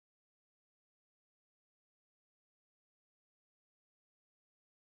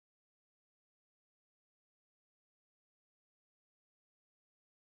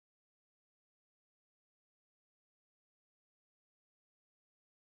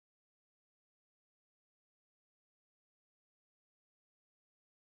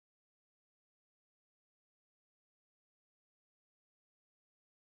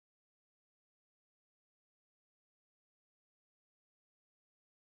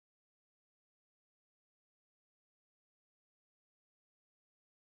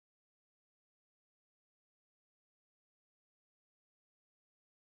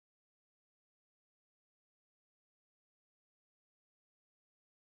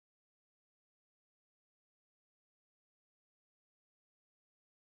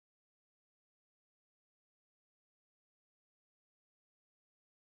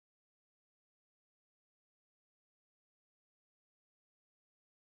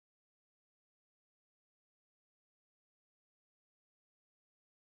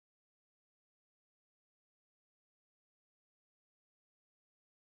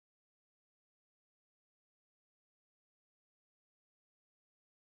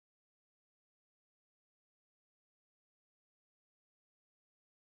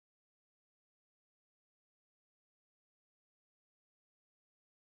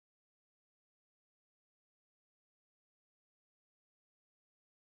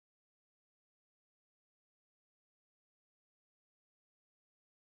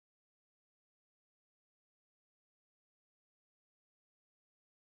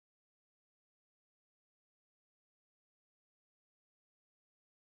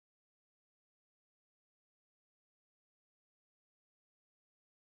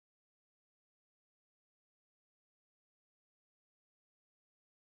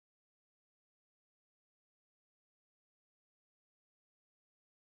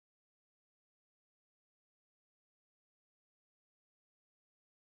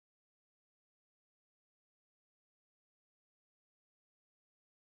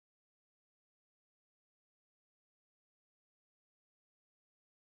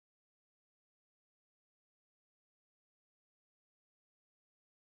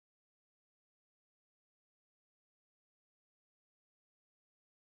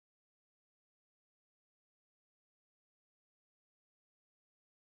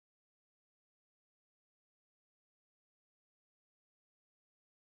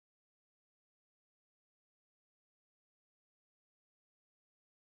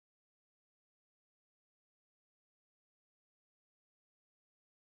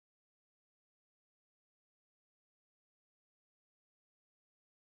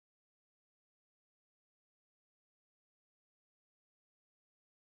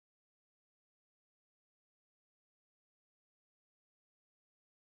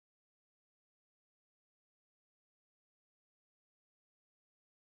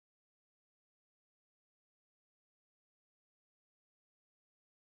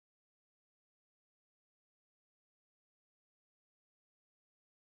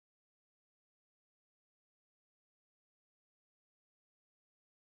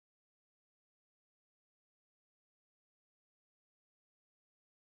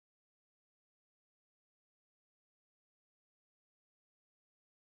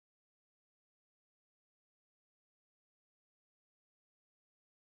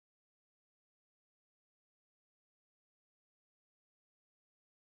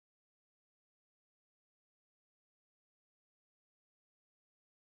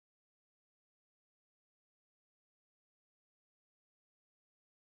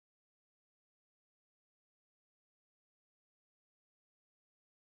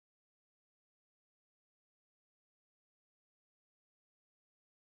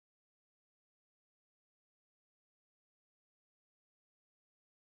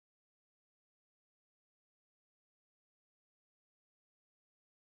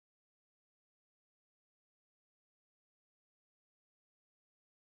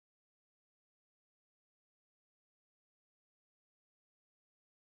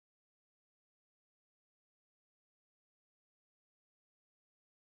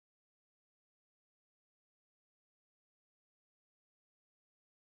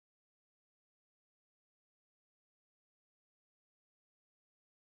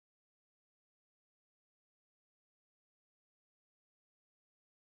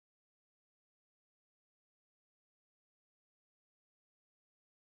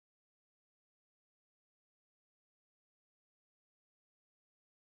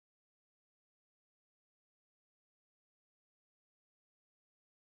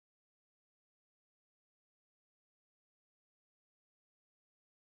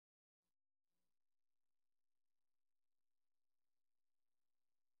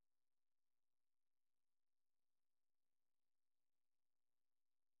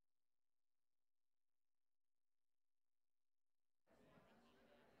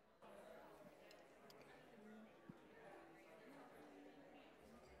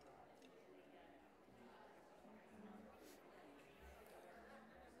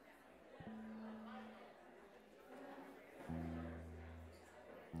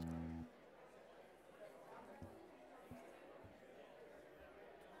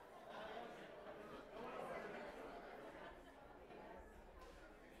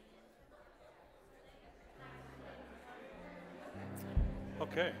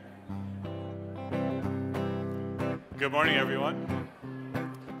Okay. Good morning, everyone.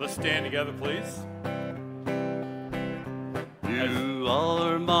 Let's stand together, please. You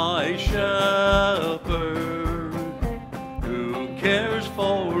are my shepherd who cares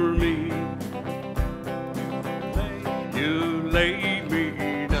for me. You lay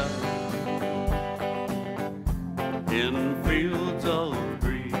me down in fields of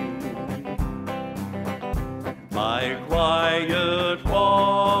green. My quiet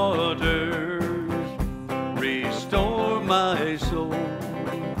waters restore my soul.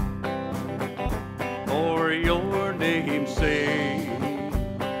 For your name's sake,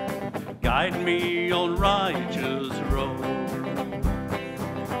 guide me on righteous road.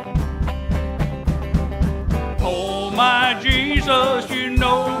 Oh, my Jesus, you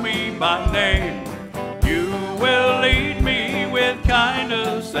know me by name. You will lead me with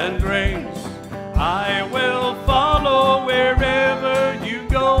kindness and grace. I will follow wherever you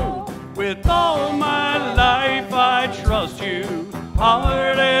go. With all my life I trust you,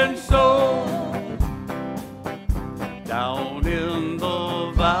 heart and soul. Down in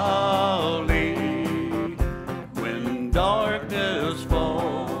the valley, when darkness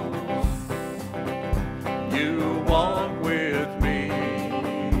falls, you walk with me.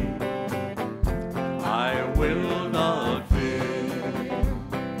 I will not fear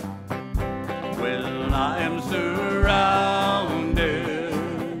when I'm surrounded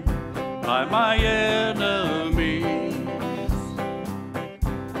by my enemies.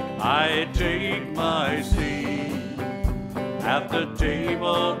 I take my seat at the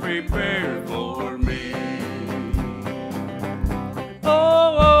table prepared for me.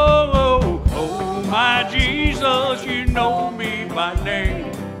 Oh, oh, oh, oh, my Jesus, you know me by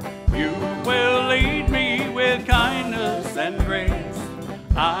name. You will lead me with kindness and grace.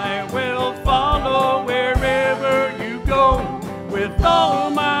 I will follow wherever you go. With all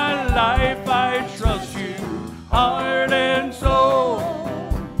my life I trust you, heart and soul.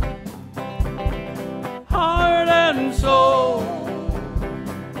 Heart and soul.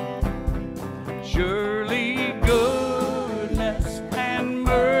 Surely goodness and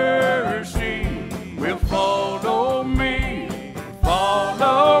mercy will follow me.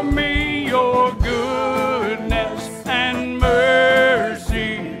 Follow me, your goodness and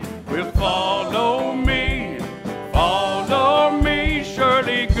mercy will follow me. Follow me,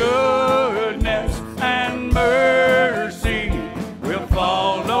 surely goodness and mercy will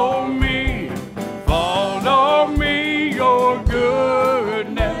follow me. Follow me, your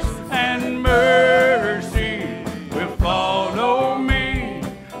goodness and mercy will follow me.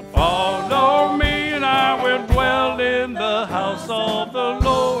 Follow me, and I will dwell in the house of the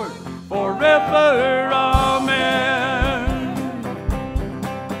Lord forever. Amen.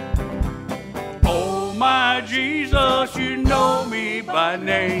 Oh, my Jesus, you know me by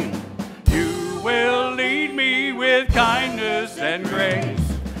name. You will lead me with kindness and grace.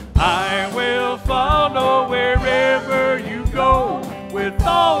 I will follow wherever you go. With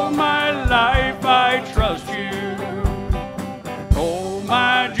all my life I trust you. Oh,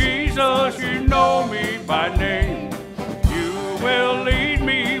 my Jesus, you know me by name. You will lead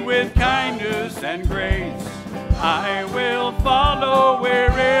me with kindness and grace. I will follow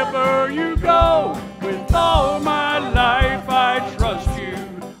wherever you go. With all my life I trust you,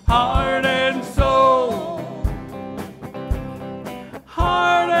 heart and soul.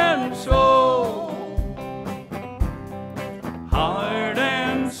 Heart and soul. Heart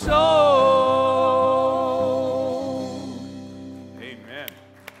and soul. Amen.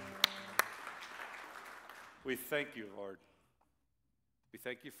 We thank you, Lord. We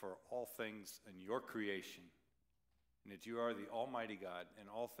thank you for all things in your creation, and that you are the Almighty God, and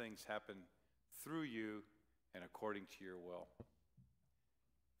all things happen through you and according to your will.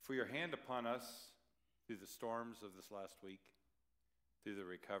 For your hand upon us through the storms of this last week, through the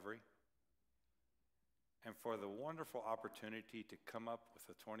recovery, and for the wonderful opportunity to come up with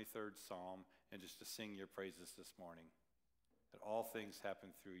the 23rd Psalm and just to sing your praises this morning. That all things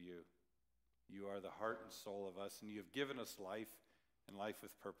happen through you. You are the heart and soul of us, and you have given us life, and life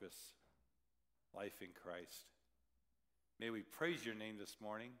with purpose, life in Christ. May we praise your name this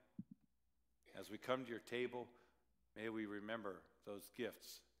morning. As we come to your table, may we remember those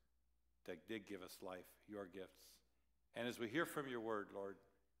gifts that did give us life, your gifts. And as we hear from your word, Lord,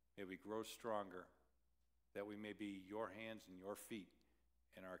 may we grow stronger, that we may be your hands and your feet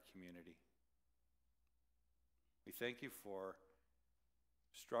in our community. We thank you for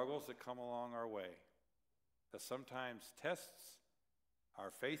struggles that come along our way, that sometimes tests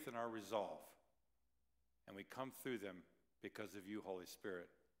our faith and our resolve, and we come through them because of you, Holy Spirit,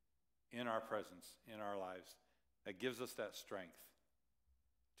 in our presence, in our lives, that gives us that strength.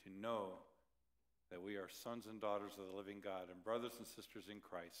 know that we are sons and daughters of the living God and brothers and sisters in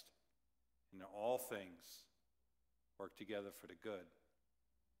Christ, and that all things work together for the good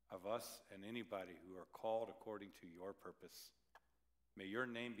of us and anybody who are called according to your purpose. May your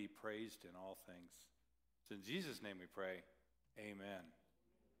name be praised in all things. It's in Jesus' name we pray. Amen.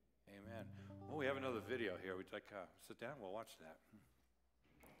 Amen. Well, we have another video here. We'd like to sit down. We'll watch that.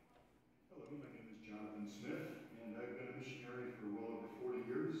 Hello, my name is Jonathan Smith, and I've been a missionary for well over 40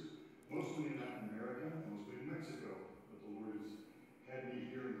 years, mostly in Latin America, mostly in Mexico. But the Lord has had me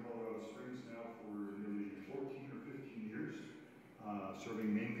here in Colorado Springs now for nearly 14 or 15 years,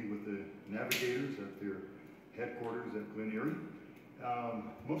 serving mainly with the Navigators at their headquarters at Glen Erie.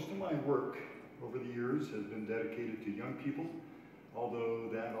 Most of my work over the years has been dedicated to young people,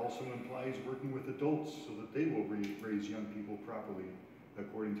 although that also implies working with adults so that they will raise young people properly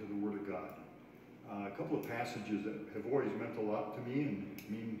according to the Word of God. A couple of passages that have always meant a lot to me, and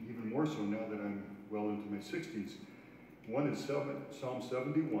mean even more so now that I'm well into my 60s. One is Psalm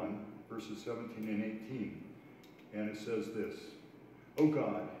 71, verses 17 and 18, and it says this: O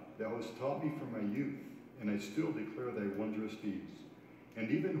God, thou hast taught me from my youth, and I still declare thy wondrous deeds. And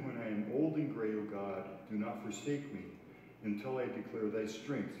even when I am old and gray, O God, do not forsake me, until I declare thy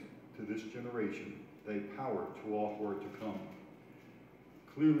strength to this generation, thy power to all who are to come.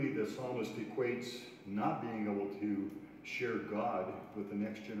 Clearly, the psalmist equates not being able to share God with the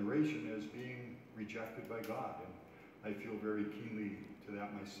next generation as being rejected by God. And I feel very keenly to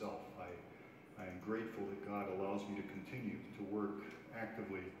that myself. I am grateful that God allows me to continue to work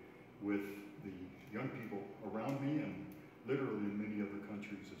actively with the young people around me and literally in many other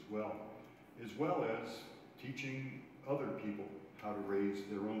countries as well as teaching other people how to raise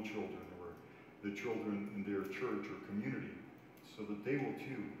their own children or the children in their church or community, so that they will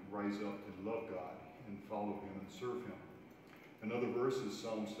too rise up and love God and follow him and serve him. Another verse is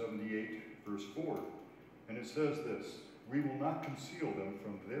Psalm 78, verse 4, and it says this: We will not conceal them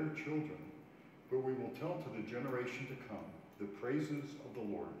from their children, but we will tell to the generation to come the praises of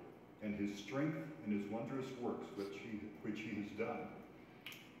the Lord and his strength and his wondrous works which he has done.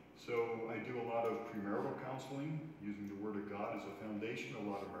 So I do a lot of premarital counseling, using the Word of God as a foundation, a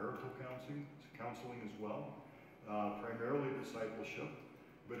lot of marital counseling as well, primarily discipleship,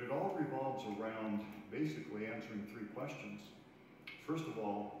 but it all revolves around basically answering three questions. First of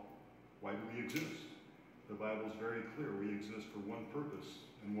all, why do we exist? The Bible is very clear. We exist for one purpose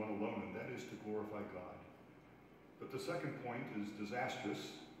and one alone, and that is to glorify God. But the second point is disastrous.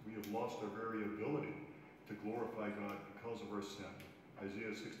 We have lost our very ability to glorify God because of our sin.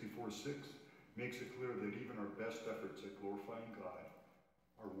 Isaiah 64:6 makes it clear that even our best efforts at glorifying God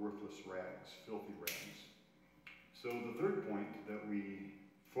are worthless rags, filthy rags. So the third point that we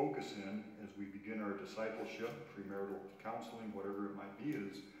focus in as we begin our discipleship, premarital counseling, whatever it might be,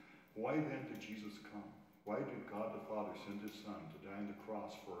 is why then did Jesus come? Why did God the Father send his Son to die on the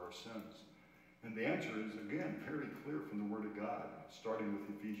cross for our sins? And the answer is, again, very clear from the Word of God, starting with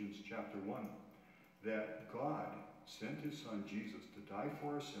Ephesians chapter 1, that God sent his Son Jesus to die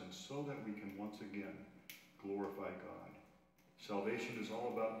for our sins so that we can once again glorify God. Salvation is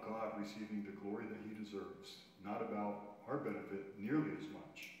all about God receiving the glory that he deserves, not about our benefit nearly as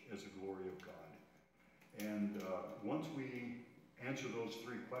much as the glory of God. And once we answer those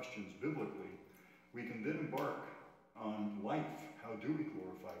three questions biblically, we can then embark on life. How do we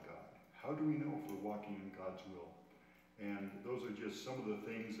glorify God? How do we know if we're walking in God's will? And those are just some of the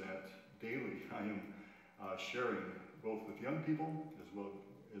things that daily I am sharing, both with young people as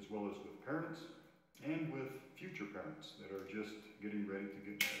well as with parents and with future parents that are just getting ready to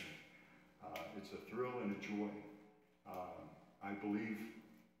get married. It's a thrill and a joy. I believe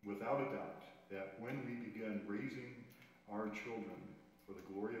without a doubt that when we begin raising our children for the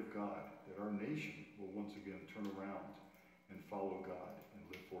glory of God, that our nation will once again turn around and follow God and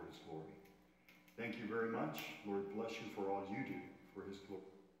live for his glory. Thank you very much. Lord bless you for all you do for his glory.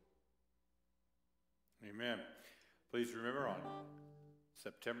 Amen. Please remember on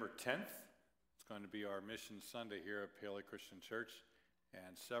September 10th, it's going to be our Mission Sunday here at Paoli Christian Church,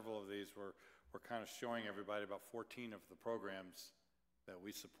 and several of these we're kind of showing everybody about 14 of the programs that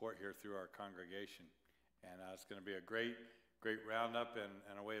we support here through our congregation. And it's going to be a great roundup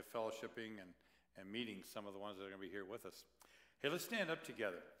and a way of fellowshipping and meeting some of the ones that are going to be here with us. Hey, let's stand up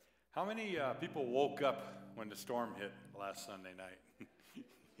together. How many people woke up when the storm hit last Sunday night?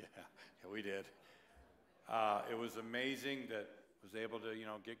 yeah, we did. It was amazing that I was able to,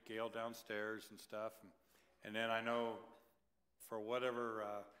 get Gail downstairs and stuff. And then I know for whatever,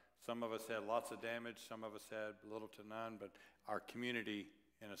 some of us had lots of damage, some of us had little to none, but our community,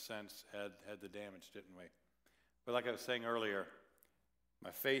 in a sense, had the damage, didn't we? But like I was saying earlier,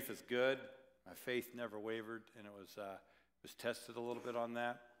 My faith is good. My faith never wavered, and it was tested a little bit on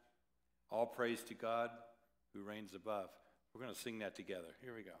that. All praise to God who reigns above. We're going to sing that together.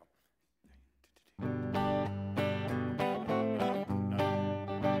 Here we go.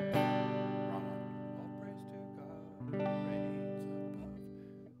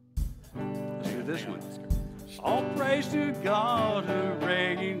 This one. All praise to God who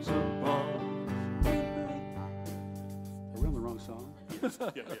reigns above. Are we on the wrong song? Yes,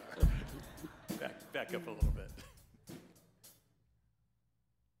 yeah, we are. Back up a little bit.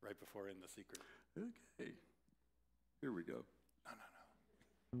 Right before In the Secret. Okay. Here we go.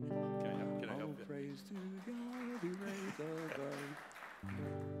 No. Can I help All you? praise to God who reigns above.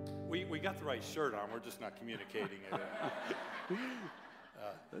 We got the right shirt on. We're just not communicating it.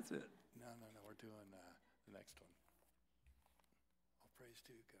 That's it. No. We're doing the next one. All praise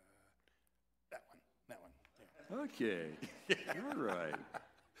to God. That one. Yeah. Okay. All right.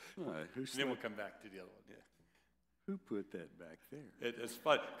 All right. Then we'll come back to the other one. Yeah. Who put that back there? It's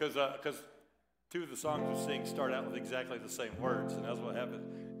fun because two of the songs we sing start out with exactly the same words, and that's what happened.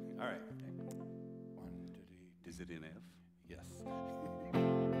 All right. 1, 2, 3. Is it in F? Yes.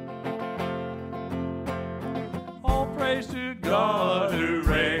 All praise to God who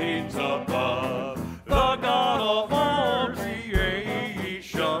reigns above, the God of all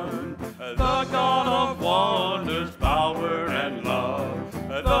creation, the God of wonders, power, and love,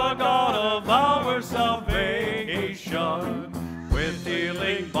 the God of our salvation. With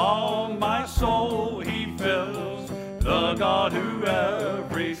healing balm my soul he fills, the God who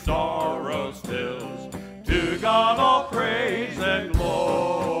every sorrow stills. To God all praise and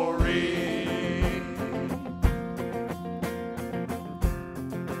glory.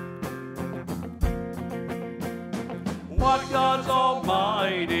 What God's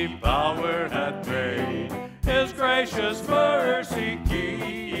almighty power hath made, his gracious mercy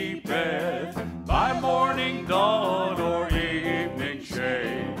keepeth. By morning dawn or evening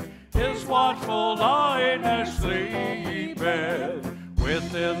shade, his watchful lightness sleepeth.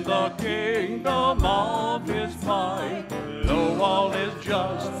 Within the kingdom of his might, though all is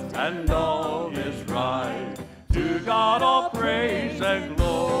just and all is right, to God all praise and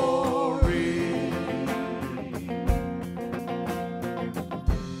glory.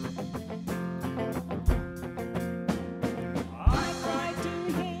 I cry to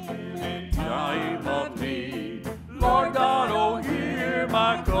him in time of need, Lord God, oh hear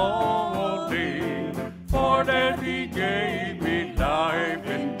my calling, for that he gave me life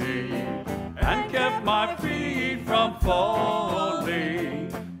indeed, and kept my feet from falling.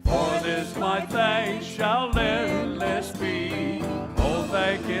 For this my thanks shall endless be. Oh,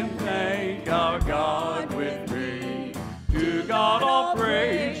 thank and thank our God with me. To God all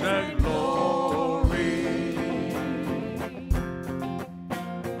praise and glory.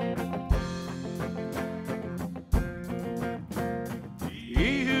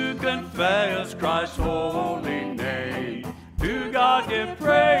 He who confess Christ's holy name, to God give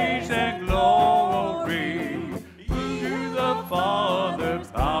praise and glory. To the Father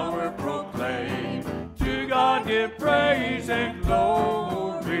power proclaim, to God give praise and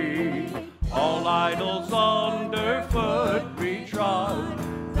glory. All idols underfoot we trod,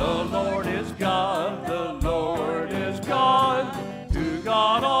 the Lord is God, the Lord is God. To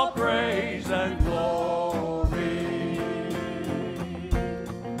God all praise and glory.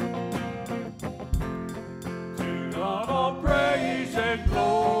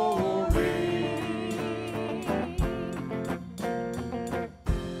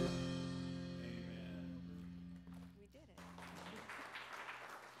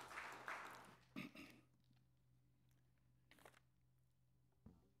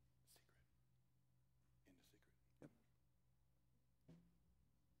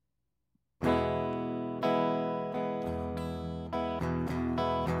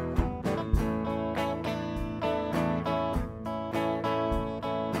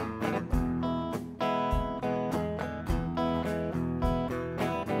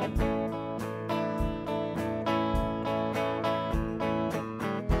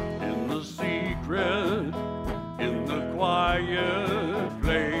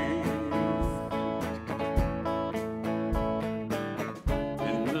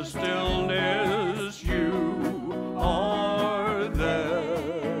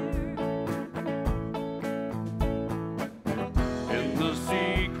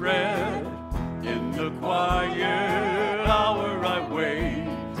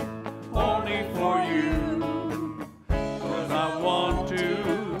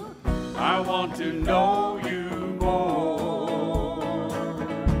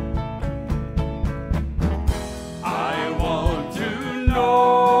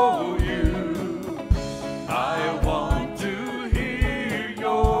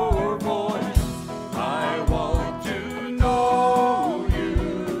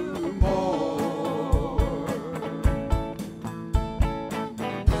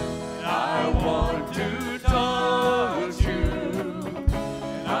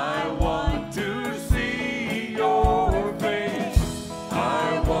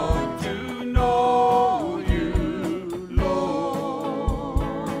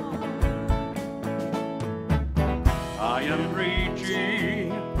 am reaching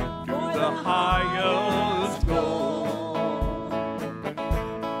to the highest goal,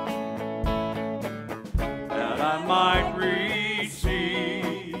 that I might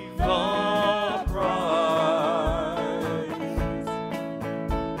receive the prize.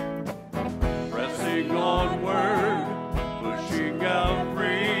 Pressing onward, pushing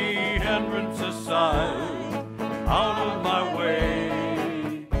every hindrance aside, out of my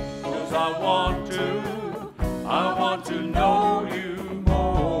way, 'cause I want to know you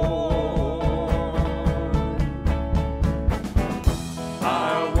more.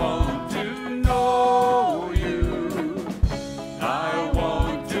 I want to know you. I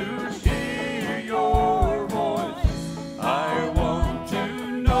want to hear your voice. I want to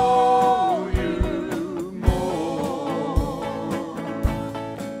know you more.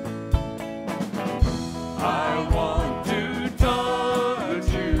 I want to touch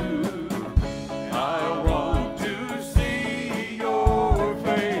you. I want to see your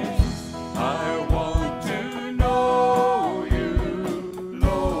face. I want to know you,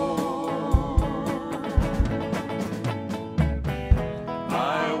 Lord.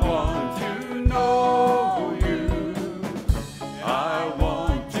 I want to know you. I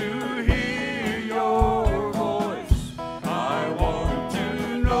want to hear your voice. I want to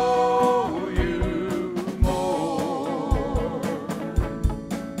know you more.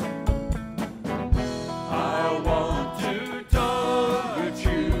 I want to touch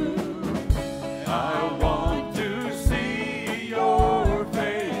you. I want to see your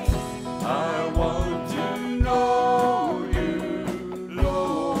face. I want to know you, Lord.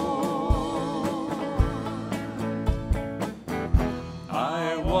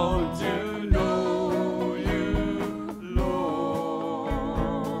 I want to know you, Lord.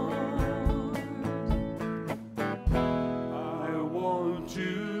 I want to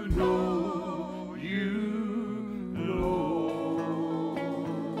know you, Lord.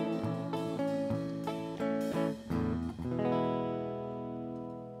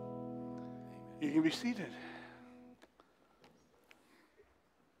 You can be seated.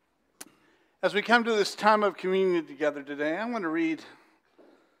 As we come to this time of communion together today, I want to read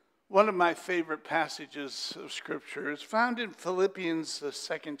one of my favorite passages of Scripture. It's found in Philippians, the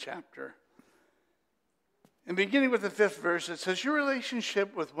 2nd chapter. And beginning with the 5th verse, it says, "Your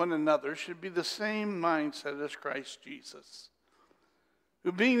relationship with one another should be the same mindset as Christ Jesus,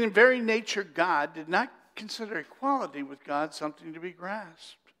 who being in very nature God, did not consider equality with God something to be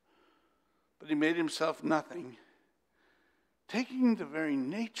grasped, but he made himself nothing, taking the very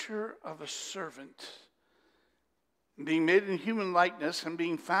nature of a servant. And being made in human likeness and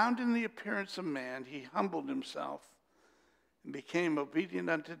being found in the appearance of man, he humbled himself and became obedient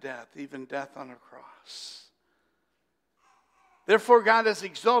unto death, even death on a cross. Therefore God has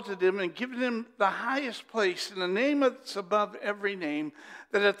exalted him and given him the highest place in the name that's above every name,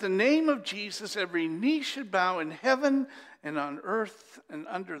 that at the name of Jesus every knee should bow in heaven and on earth and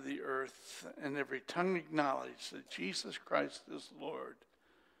under the earth, and every tongue acknowledge that Jesus Christ is Lord,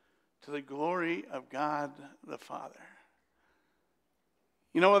 to the glory of God the Father."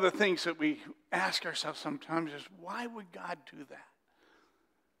 You know, one of the things that we ask ourselves sometimes is, why would God do that?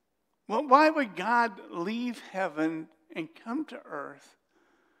 Well, why would God leave heaven and come to earth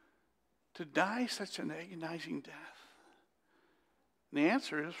to die such an agonizing death? And the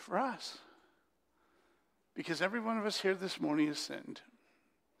answer is for us. Because every one of us here this morning has sinned.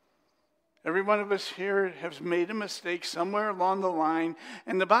 Every one of us here has made a mistake somewhere along the line.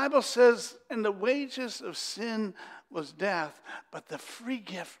 And the Bible says, and the wages of sin was death, but the free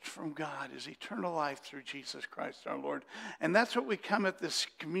gift from God is eternal life through Jesus Christ our Lord. And that's what we come at this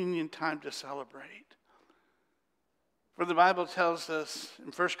communion time to celebrate. For the Bible tells us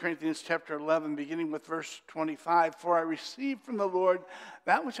in 1 Corinthians chapter 11, beginning with verse 25, "For I received from the Lord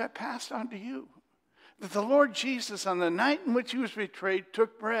that which I passed on to you, that the Lord Jesus, on the night in which he was betrayed,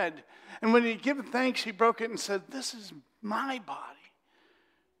 took bread. And when he had given thanks, he broke it and said, 'This is my body.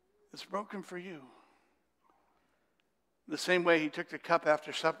 It's broken for you.' The same way he took the cup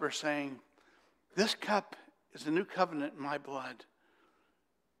after supper, saying, 'This cup is the new covenant in my blood.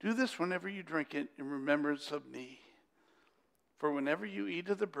 Do this whenever you drink it in remembrance of me. For whenever you eat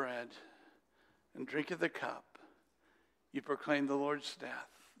of the bread and drink of the cup, you proclaim the Lord's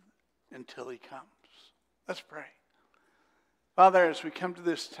death until he comes.'" Let's pray. Father, as we come to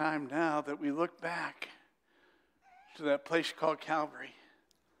this time now that we look back to that place called Calvary,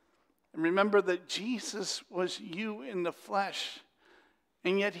 and remember that Jesus was you in the flesh,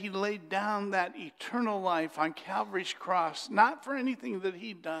 and yet he laid down that eternal life on Calvary's cross, not for anything that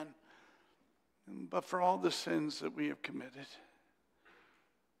he'd done, but for all the sins that we have committed.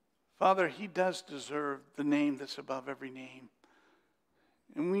 Father, he does deserve the name that's above every name.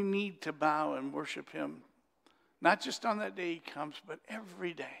 And we need to bow and worship him, not just on that day he comes, but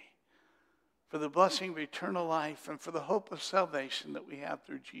every day, for the blessing of eternal life and for the hope of salvation that we have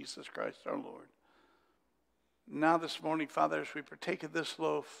through Jesus Christ our Lord. Now this morning, Father, as we partake of this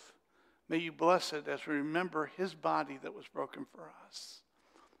loaf, may you bless it as we remember his body that was broken for us.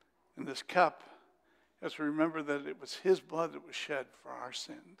 And this cup, as we remember that it was his blood that was shed for our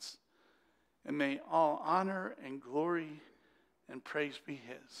sins. And may all honor and glory and praise be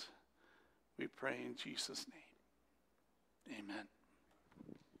his. We pray in Jesus' name. Amen.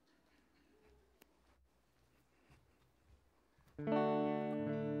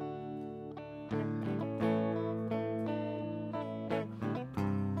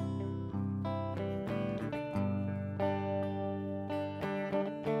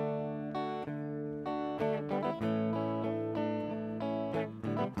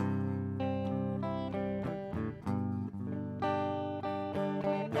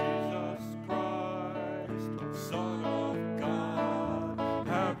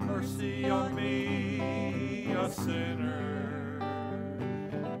 Sinner,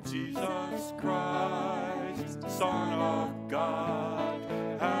 Jesus Christ, Son of God,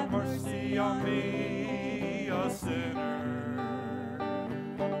 have mercy on me, a sinner.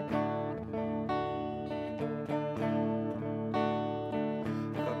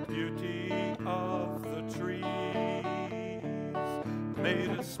 The beauty of the trees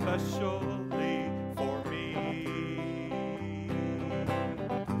made especially for me.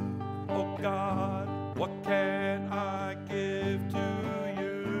 Oh God, what can I give to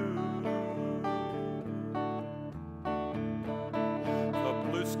you? The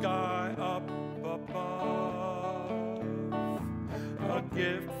blue sky up above, a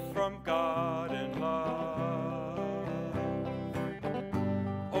gift from God in love.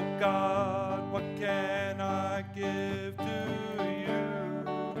 Oh God, what can I give to you?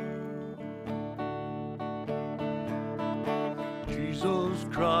 Jesus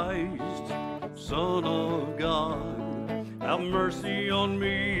Christ, Son of God, have mercy on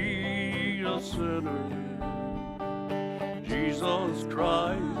me, a sinner. Jesus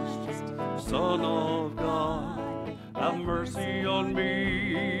Christ, Son of God, have mercy on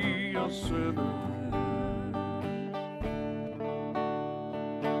me, a sinner.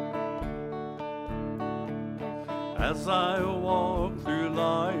 As I walk through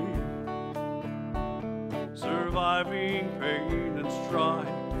life, surviving pain and strife,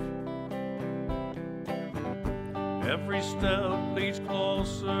 every step leads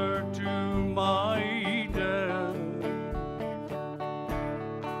closer to my death.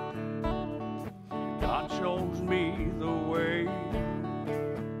 God shows me the way,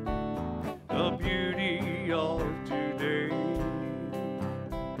 the beauty of today,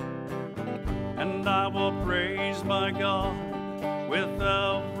 and I will praise my God with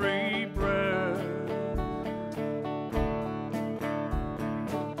every breath.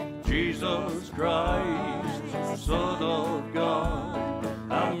 Jesus Christ, Son of God,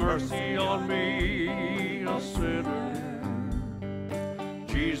 have mercy on me, a sinner.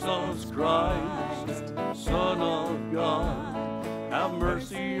 Jesus Christ, Son of God, have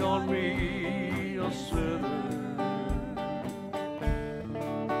mercy on me, a sinner.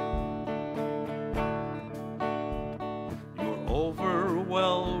 Your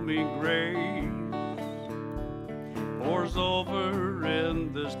overwhelming grace pours over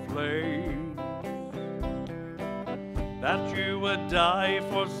in this place, that you would die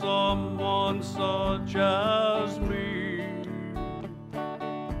for someone such as me.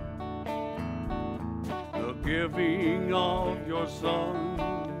 The giving of your Son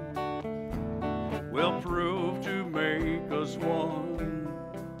will prove to make us one.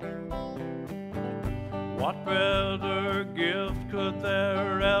 What better gift could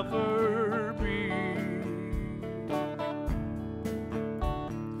there ever be?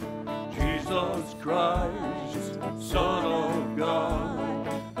 Jesus Christ, Son of God,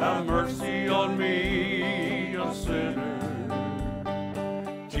 have mercy on me, a sinner.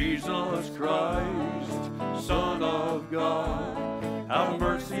 Jesus Christ, Son of God, have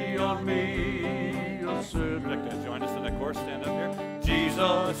mercy on me, a sinner. Join us in the chorus, stand up here.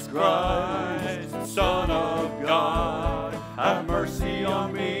 Jesus Christ, Son of God, have mercy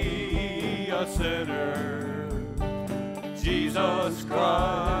on me, a sinner. Jesus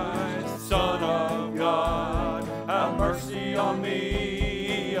Christ, Son of God, have mercy on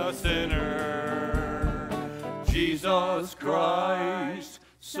me, a sinner. Jesus Christ,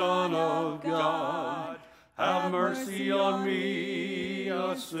 Son of God, have mercy on me,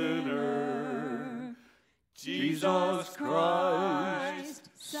 a sinner. Jesus Christ,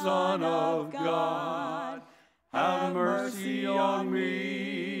 Son Son of God, have mercy on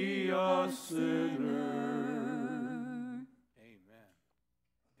me, a sinner.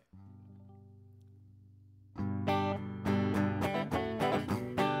 Amen.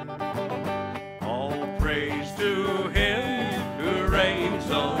 All praise to him who reigns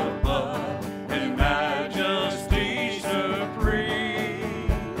above in majesty supreme,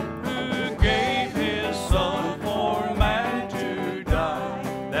 who gave his Son for man to die,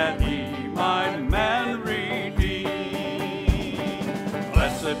 that he might man redeem.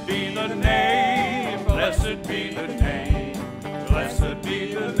 Blessed be the name, blessed be the name, blessed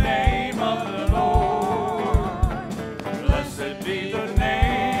be the name of the Lord. Blessed be the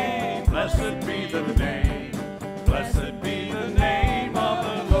name, blessed be the name, blessed be the name of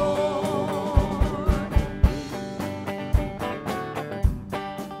the Lord.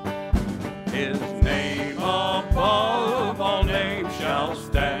 His name above all names shall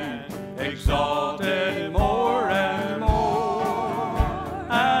stand, exalted more and more.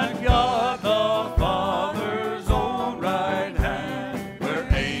 And God the Father's own right hand, where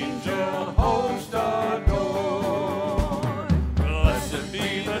angel hosts adore. Blessed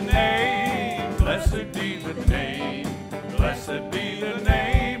be the name, blessed be the name, blessed be the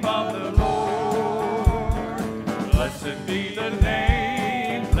name of the Lord. Blessed be the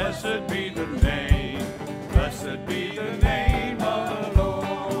name, blessed be the name, blessed be the name of the Lord.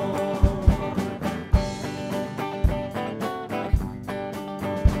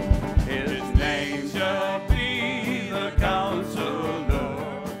 His name shall be the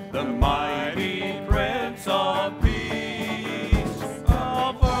Counselor, the mighty Prince of Peace,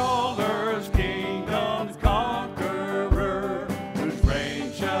 of all earth's kingdoms conqueror, whose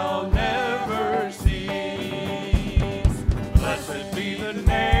reign shall never cease. Blessed be the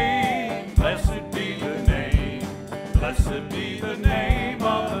name, blessed be the name, blessed be the name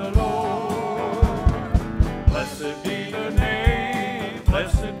of the Lord. Blessed be the name,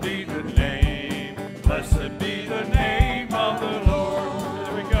 blessed be the name, blessed be the name of the Lord.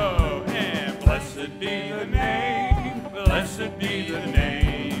 There we go. And blessed be the name, blessed be the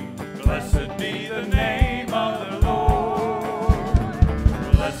name, blessed be the name of the Lord.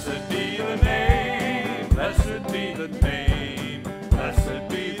 Blessed be the name, blessed be the name, blessed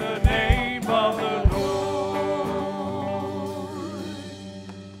be the name of the Lord.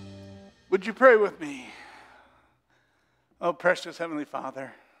 Would you pray with me? Oh, precious Heavenly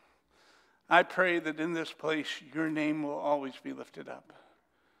Father, I pray that in this place your name will always be lifted up.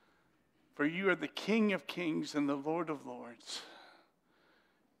 For you are the King of kings and the Lord of lords.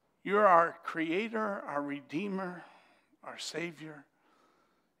 You're our Creator, our Redeemer, our Savior,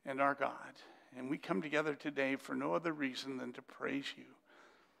 and our God. And we come together today for no other reason than to praise you.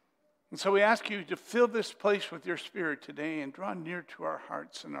 And so we ask you to fill this place with your Spirit today and draw near to our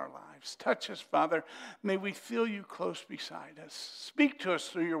hearts and our lives. Touch us, Father. May we feel you close beside us. Speak to us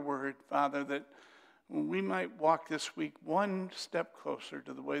through your word, Father, that we might walk this week one step closer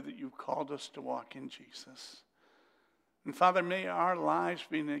to the way that you've called us to walk in Jesus. And Father, may our lives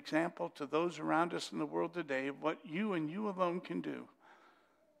be an example to those around us in the world today of what you and you alone can do.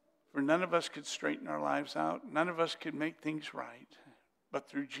 For none of us could straighten our lives out. None of us could make things right. But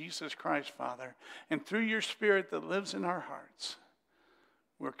through Jesus Christ, Father, and through your Spirit that lives in our hearts,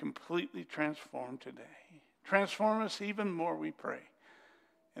 we're completely transformed today. Transform us even more, we pray.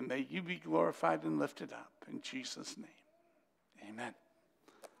 And may you be glorified and lifted up. In Jesus' name, amen.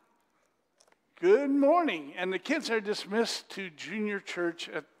 Good morning. And the kids are dismissed to junior church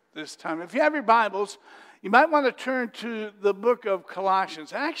at this time. If you have your Bibles, you might want to turn to the book of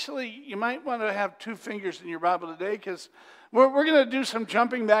Colossians. Actually, you might want to have two fingers in your Bible today because we're going to do some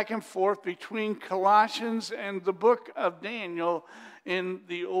jumping back and forth between Colossians and the book of Daniel in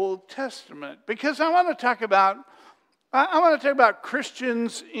the Old Testament. Because I want to talk about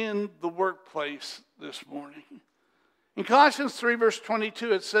Christians in the workplace this morning. In Colossians 3, verse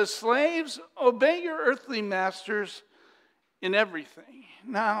 22, it says, "Slaves, obey your earthly masters in everything."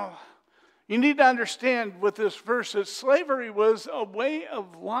 Now, you need to understand with this verse that slavery was a way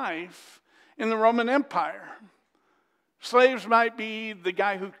of life in the Roman Empire. Slaves might be the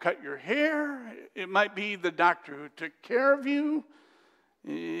guy who cut your hair. It might be the doctor who took care of you.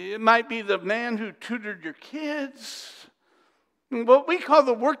 It might be the man who tutored your kids. What we call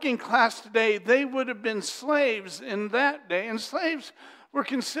the working class today, they would have been slaves in that day. And slaves were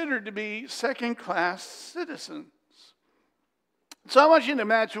considered to be second-class citizens. So I want you to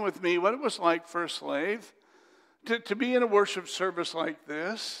imagine with me what it was like for a slave to be in a worship service like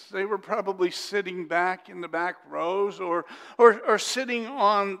this. They were probably sitting back in the back rows or sitting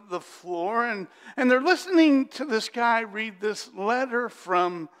on the floor. And they're listening to this guy read this letter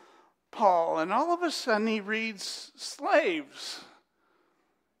from Paul, and all of a sudden he reads slaves.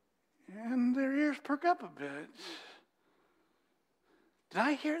 And their ears perk up a bit. Did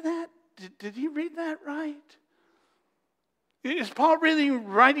I hear that? Did he read that right? Is Paul really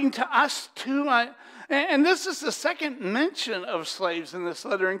writing to us too? And this is the second mention of slaves in this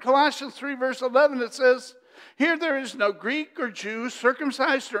letter. In Colossians 3, verse 11, it says, "Here there is no Greek or Jew,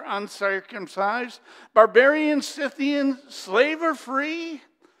 circumcised or uncircumcised, barbarian, Scythian, slave or free,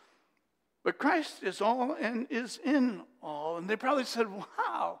 but Christ is all and is in all." And they probably said,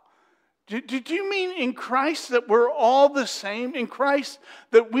 wow. Did you mean in Christ that we're all the same? In Christ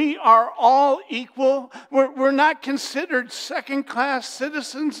that we are all equal? We're not considered second-class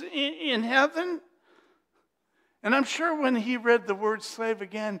citizens in heaven? And I'm sure when he read the word slave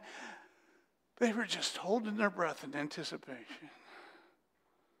again, they were just holding their breath in anticipation.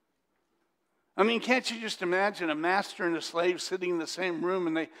 I mean, can't you just imagine a master and a slave sitting in the same room,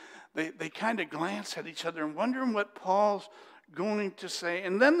 and they kind of glance at each other and wondering what Paul's going to say.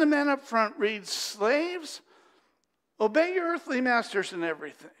 And then the man up front reads, "Slaves, obey your earthly masters in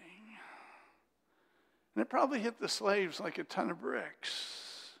everything." And it probably hit the slaves like a ton of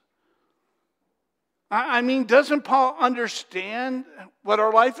bricks. I mean, doesn't Paul understand what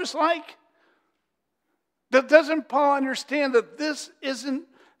our life is like? Doesn't Paul understand that this isn't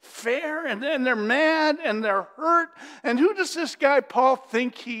fair? And they're mad and they're hurt. And who does this guy Paul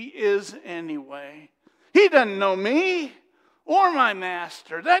think he is anyway? He doesn't know me or my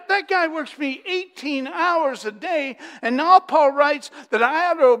master. That guy works me 18 hours a day, and now Paul writes that I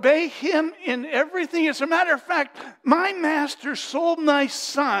ought to obey him in everything. As a matter of fact, my master sold my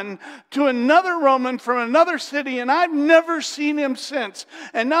son to another Roman from another city, and I've never seen him since.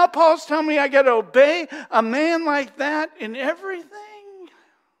 And now Paul's telling me I got to obey a man like that in everything?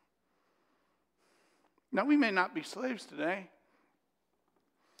 Now, we may not be slaves today,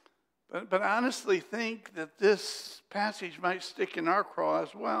 but I honestly think that this passage might stick in our craw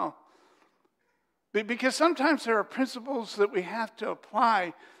as well. Because sometimes there are principles that we have to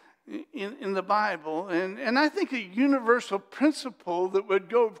apply in the Bible. And I think a universal principle that would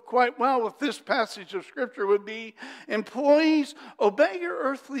go quite well with this passage of Scripture would be, employees, obey your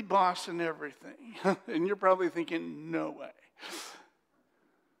earthly boss in everything. And you're probably thinking, no way.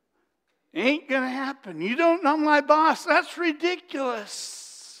 Ain't going to happen. You don't know my boss. That's ridiculous.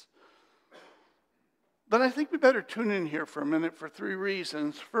 But I think we better tune in here for a minute for three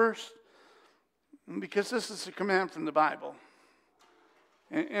reasons. First, because this is a command from the Bible.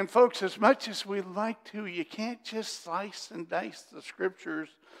 And folks, as much as we like to, you can't just slice and dice the Scriptures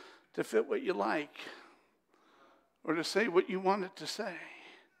to fit what you like or to say what you want it to say.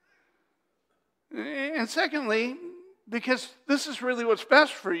 And secondly, because this is really what's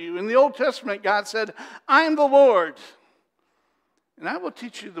best for you. In the Old Testament, God said, "I am the Lord, and I will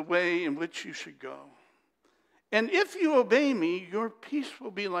teach you the way in which you should go. And if you obey me, your peace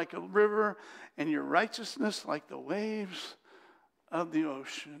will be like a river, and your righteousness like the waves of the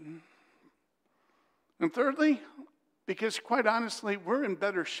ocean." And thirdly, because quite honestly, we're in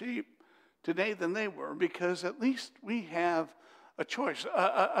better shape today than they were, because at least we have a choice.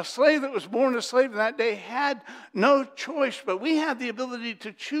 A slave that was born a slave in that day had no choice, but we have the ability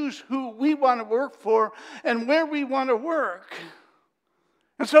to choose who we want to work for and where we want to work.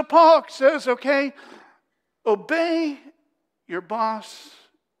 And so Paul says, okay, obey your boss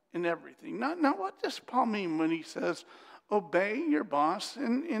in everything. Now, what does Paul mean when he says, obey your boss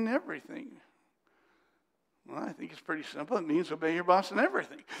in everything? Well, I think it's pretty simple. It means obey your boss in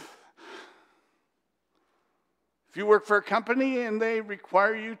everything. If you work for a company and they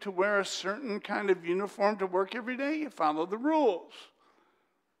require you to wear a certain kind of uniform to work every day, you follow the rules.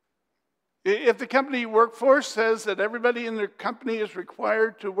 If the company you work for says that everybody in their company is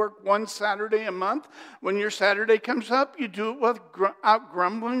required to work one Saturday a month, when your Saturday comes up, you do it without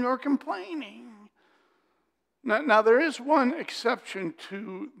grumbling or complaining. Now, there is one exception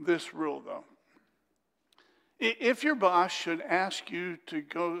to this rule, though. If your boss should ask you to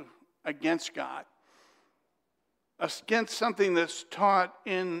go against God, against something that's taught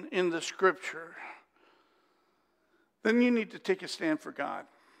in the Scripture, then you need to take a stand for God.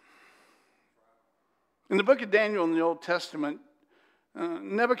 In the book of Daniel in the Old Testament,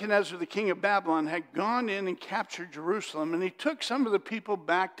 Nebuchadnezzar, the king of Babylon, had gone in and captured Jerusalem, and he took some of the people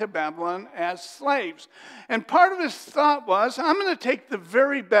back to Babylon as slaves. And part of his thought was, I'm going to take the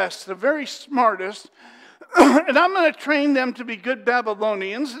very best, the very smartest, and I'm going to train them to be good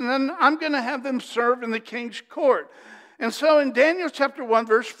Babylonians, and then I'm going to have them serve in the king's court. And so in Daniel chapter 1,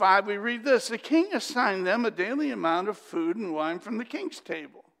 verse 5, we read this: the king assigned them a daily amount of food and wine from the king's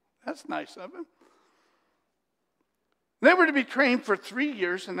table. That's nice of him. They were to be trained for 3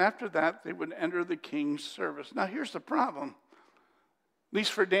 years, and after that, they would enter the king's service. Now, here's the problem. At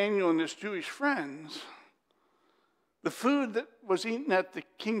least for Daniel and his Jewish friends, the food that was eaten at the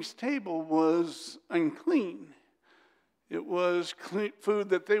king's table was unclean. It was food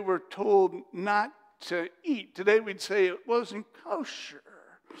that they were told not to eat. Today we'd say it wasn't kosher.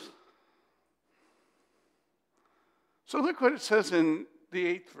 So look what it says in the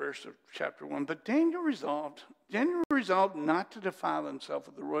 8th verse of chapter 1. But Daniel resolved not to defile himself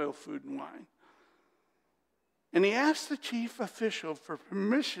with the royal food and wine. And he asked the chief official for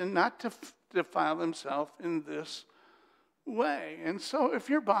permission not to defile himself in this way. And so if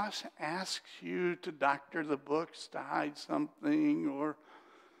your boss asks you to doctor the books to hide something,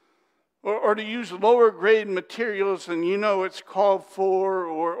 or to use lower grade materials and you know it's called for,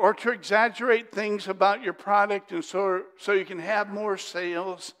 or to exaggerate things about your product and so you can have more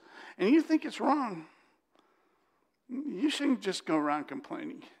sales, and you think it's wrong, you shouldn't just go around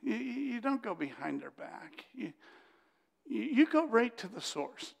complaining. You don't go behind their back. You go right to the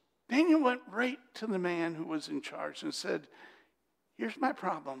source. Daniel went right to the man who was in charge and said, here's my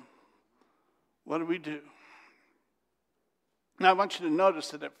problem. What do we do? Now, I want you to notice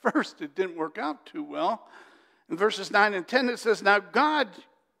that at first it didn't work out too well. In verses 9 and 10, it says, now God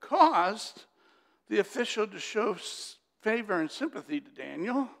caused the official to show favor and sympathy to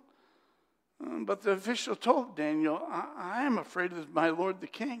Daniel. But the official told Daniel, I am afraid of my lord the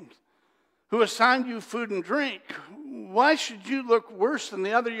king, who assigned you food and drink. Why should you look worse than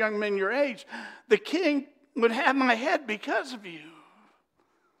the other young men your age? The king would have my head because of you.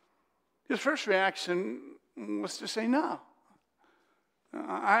 His first reaction was to say no.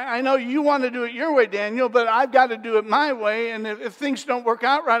 I know you want to do it your way, Daniel, but I've got to do it my way, and if things don't work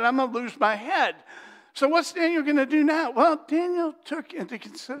out right, I'm going to lose my head. So what's Daniel going to do now? Well, Daniel took into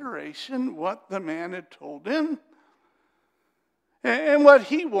consideration what the man had told him and what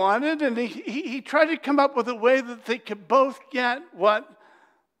he wanted, and he tried to come up with a way that they could both get what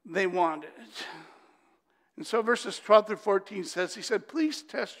they wanted. And so verses 12 through 14 says, he said, please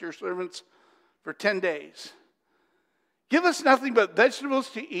test your servants for 10 days. Give us nothing but vegetables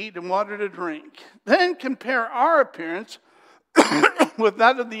to eat and water to drink. Then compare our appearance with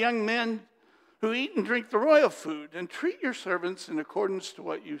that of the young men who eat and drink the royal food, and treat your servants in accordance to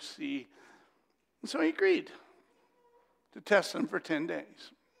what you see. And so he agreed to test them for 10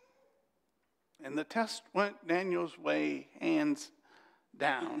 days. And the test went Daniel's way, hands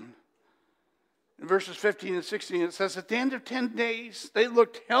down. In verses 15 and 16, it says, at the end of 10 days, they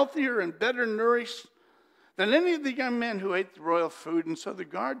looked healthier and better nourished than any of the young men who ate the royal food. And so the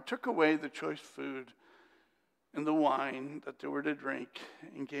guard took away the choice food and the wine that they were to drink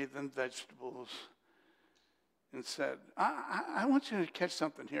and gave them vegetables and said, I want you to catch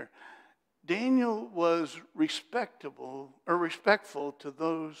something here. Daniel was respectful to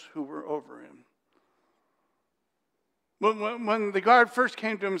those who were over him. When the guard first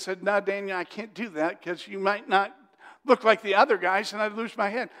came to him and said, no, Daniel, I can't do that because you might not look like the other guys and I'd lose my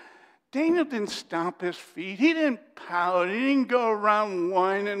head. Daniel didn't stomp his feet. He didn't pout. He didn't go around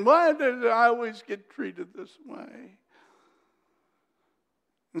whining. Why did I always get treated this way?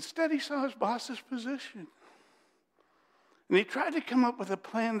 Instead, he saw his boss's position. And he tried to come up with a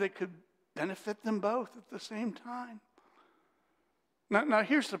plan that could benefit them both at the same time. Now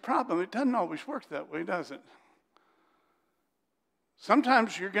here's the problem. It doesn't always work that way, does it?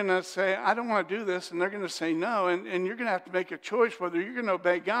 Sometimes you're going to say, I don't want to do this, and they're going to say no, and you're going to have to make a choice whether you're going to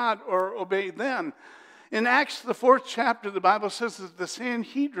obey God or obey them. In Acts, the 4th chapter, the Bible says that the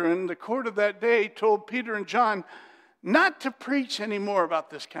Sanhedrin, the court of that day, told Peter and John not to preach anymore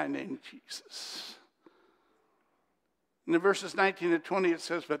about this guy named Jesus. In the verses 19 and 20, it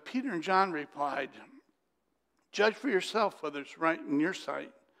says, but Peter and John replied, judge for yourself whether it's right in your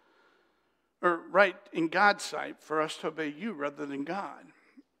sight, or right in God's sight, for us to obey you rather than God.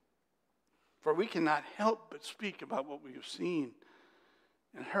 For we cannot help but speak about what we have seen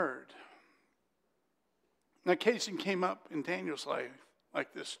and heard. Now, occasion came up in Daniel's life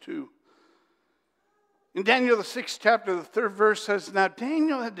like this too. In Daniel, the 6th chapter, the 3rd verse says, now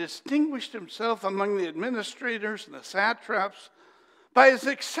Daniel had distinguished himself among the administrators and the satraps by his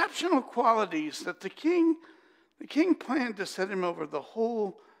exceptional qualities that the king planned to set him over the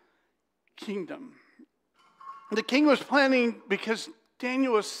whole kingdom. The king was planning because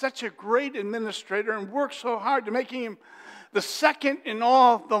Daniel was such a great administrator and worked so hard to making him the second in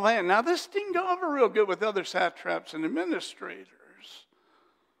all the land. Now, this didn't go over real good with other satraps and administrators.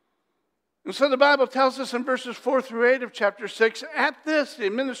 And so the Bible tells us in verses 4 through 8 of chapter 6, at this, the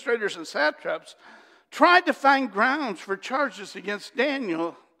administrators and satraps tried to find grounds for charges against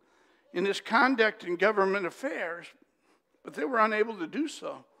Daniel in his conduct in government affairs. but they were unable to do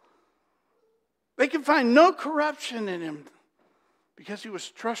so. They could find no corruption in him because he was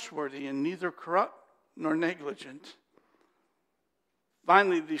trustworthy and neither corrupt nor negligent.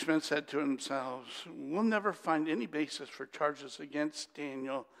 Finally, these men said to themselves, we'll never find any basis for charges against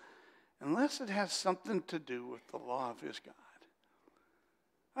Daniel unless it has something to do with the law of his God.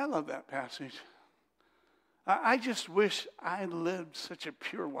 I love that passage. I just wish I lived such a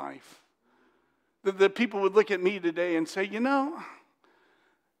pure life that people would look at me today and say,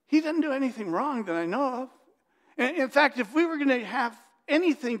 he didn't do anything wrong that I know of. In fact, if we were going to have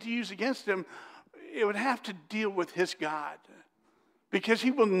anything to use against him, it would have to deal with his God. Because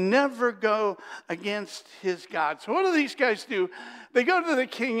he will never go against his God. So what do these guys do? They go to the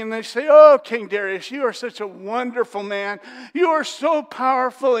king and they say, oh, King Darius, you are such a wonderful man. You are so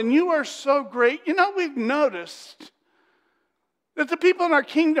powerful and you are so great. We've noticed that the people in our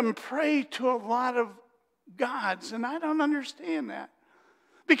kingdom pray to a lot of gods. And I don't understand that.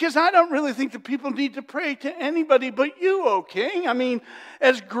 Because I don't really think that people need to pray to anybody but you, O king. I mean,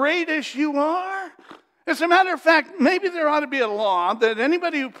 as great as you are. As a matter of fact, maybe there ought to be a law that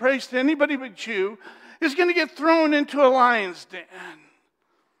anybody who prays to anybody but you is going to get thrown into a lion's den.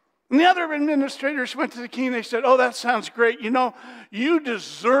 And the other administrators went to the king and they said, oh, that sounds great. You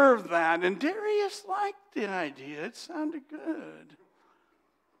deserve that. And Darius liked the idea. It sounded good.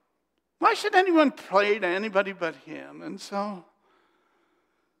 Why should anyone pray to anybody but him? And so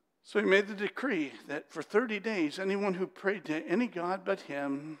he made the decree that for 30 days, anyone who prayed to any god but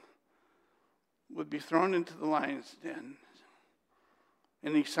him would be thrown into the lion's den.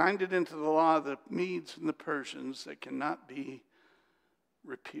 And he signed it into the law of the Medes and the Persians that cannot be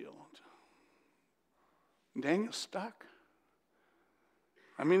repealed. And Daniel's stuck.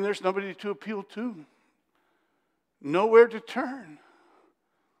 I mean, there's nobody to appeal to. Nowhere to turn.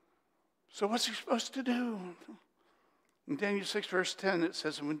 So what's he supposed to do? In Daniel 6, verse 10, it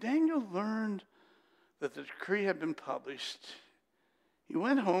says, and when Daniel learned that the decree had been published, he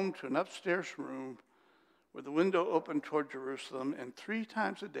went home to an upstairs room where the window opened toward Jerusalem, and 3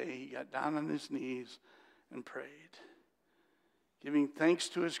 times a day he got down on his knees and prayed, giving thanks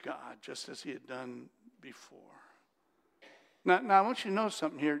to his God, just as he had done before. Now I want you to know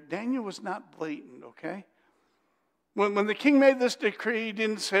something here. Daniel was not blatant, okay? When the king made this decree, he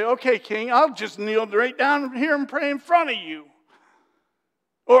didn't say, okay, king, I'll just kneel right down here and pray in front of you.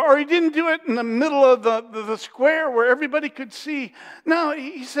 Or he didn't do it in the middle of the square where everybody could see. No,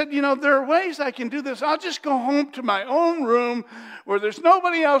 he said, there are ways I can do this. I'll just go home to my own room where there's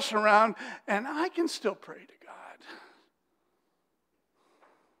nobody else around, and I can still pray to God.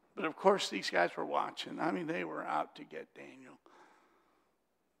 But of course, these guys were watching. I mean, they were out to get Daniel.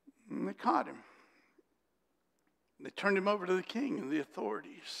 And they caught him. They turned him over to the king and the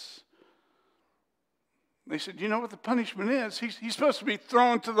authorities. They said, you know what the punishment is? He's supposed to be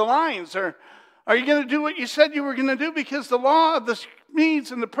thrown to the lions. Or are you going to do what you said you were going to do? Because the law of the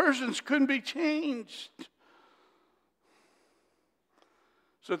Medes and the Persians couldn't be changed.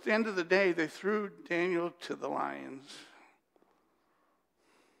 So at the end of the day, they threw Daniel to the lions.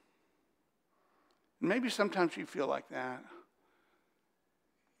 Maybe sometimes you feel like that.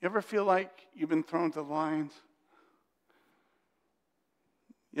 You ever feel like you've been thrown to the lions?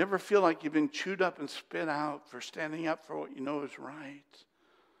 You ever feel like you've been chewed up and spit out for standing up for what you know is right?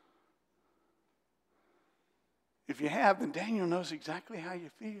 If you have, then Daniel knows exactly how you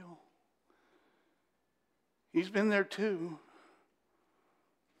feel. He's been there too.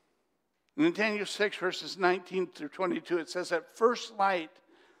 And in Daniel 6, verses 19 through 22, it says, at first light,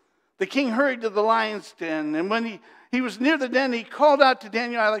 the king hurried to the lion's den. And when he was near the den, he called out to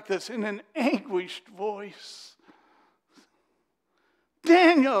Daniel, I like this, in an anguished voice.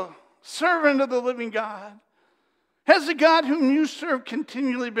 Daniel, servant of the living God, has the God whom you serve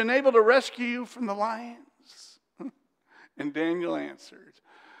continually been able to rescue you from the lions? And Daniel answered,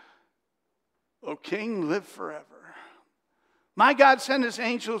 O king, live forever. My God sent his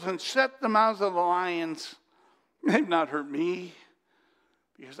angels and shut the mouths of the lions. They've not hurt me,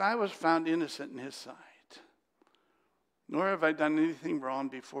 because I was found innocent in his sight. Nor have I done anything wrong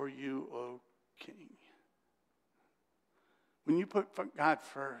before you, O king. When you put God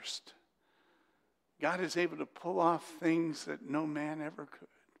first, God is able to pull off things that no man ever could.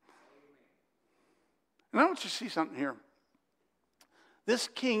 And I want you to see something here. This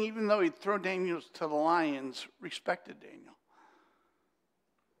king, even though he'd throw Daniel to the lions, respected Daniel.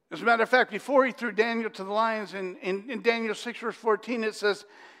 As a matter of fact, before he threw Daniel to the lions, in Daniel 6, verse 14, it says,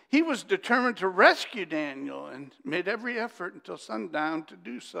 he was determined to rescue Daniel and made every effort until sundown to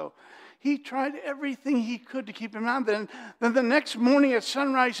do so. He tried everything he could to keep him out. Then the next morning at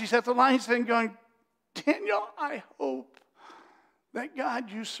sunrise, he's at the lion's den going, Daniel, I hope that God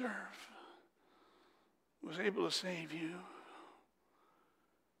you serve was able to save you.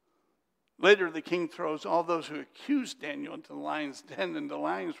 Later, the king throws all those who accused Daniel into the lion's den, and the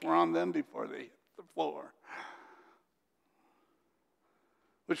lions were on them before they hit the floor.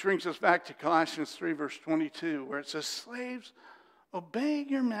 Which brings us back to Colossians 3, verse 22, where it says, slaves, obey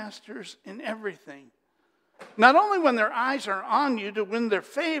your masters in everything. Not only when their eyes are on you to win their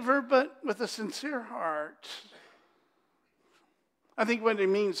favor, but with a sincere heart. I think what it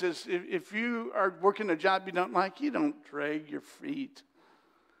means is if you are working a job you don't like, you don't drag your feet.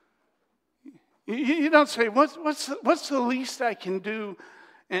 You don't say, what's the least I can do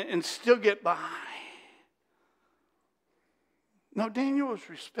and still get by? No, Daniel was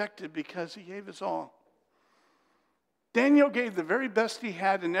respected because he gave his all. Daniel gave the very best he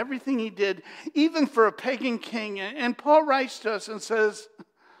had in everything he did, even for a pagan king. And Paul writes to us and says,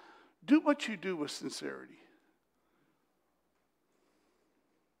 do what you do with sincerity.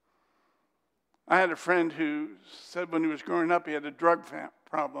 I had a friend who said when he was growing up he had a drug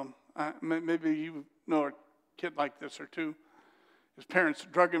problem. Maybe you know a kid like this or two. His parents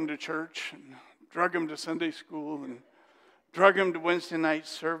drug him to church, and drug him to Sunday school, and drug him to Wednesday night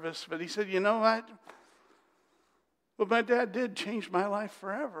service. But he said, you know what? What my dad did changed my life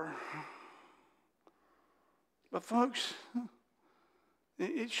forever. But folks,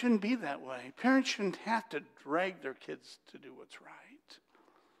 it shouldn't be that way. Parents shouldn't have to drag their kids to do what's right.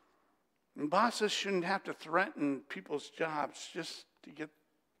 And bosses shouldn't have to threaten people's jobs just to get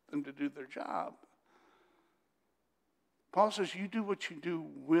them to do their job. Paul says you do what you do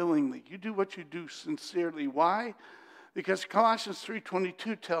willingly. You do what you do sincerely. Why? Because Colossians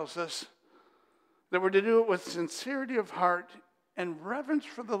 3:22 tells us that we're to do it with sincerity of heart and reverence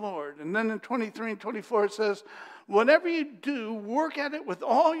for the Lord. And then in 23 and 24 it says, whatever you do, work at it with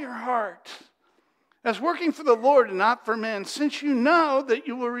all your heart, as working for the Lord and not for men, since you know that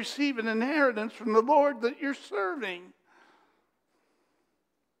you will receive an inheritance from the Lord that you're serving.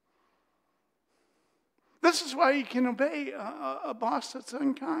 This is why you can obey a boss that's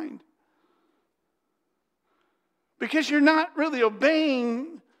unkind. Because you're not really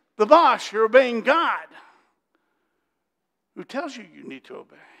obeying the boss, you're obeying God, who tells you you need to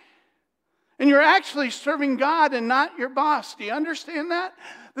obey. And you're actually serving God and not your boss. Do you understand that?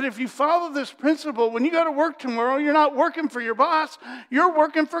 That if you follow this principle, when you go to work tomorrow, you're not working for your boss, you're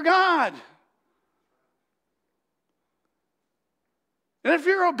working for God. And if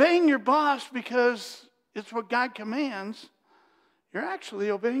you're obeying your boss because it's what God commands, you're actually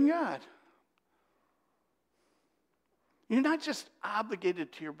obeying God. You're not just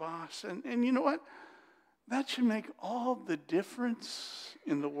obligated to your boss. And you know what? That should make all the difference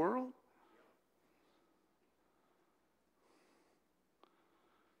in the world.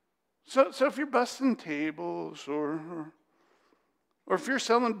 So if you're busting tables or if you're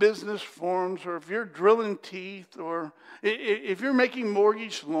selling business forms or if you're drilling teeth or if you're making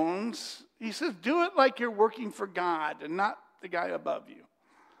mortgage loans, he says do it like you're working for God and not the guy above you.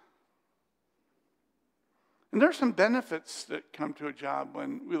 And there's some benefits that come to a job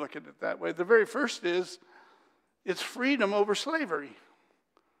when we look at it that way. The very first is it's freedom over slavery.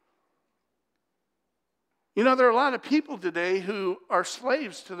 You know, there are a lot of people today who are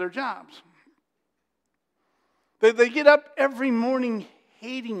slaves to their jobs. They get up every morning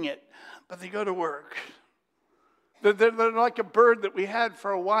hating it, but they go to work. They're like a bird that we had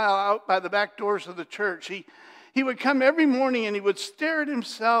for a while out by the back doors of the church. He would come every morning and he would stare at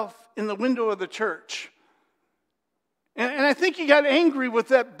himself in the window of the church. And I think he got angry with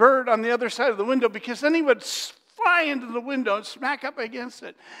that bird on the other side of the window because then he would fly into the window and smack up against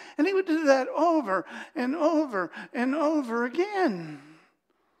it. And he would do that over and over and over again.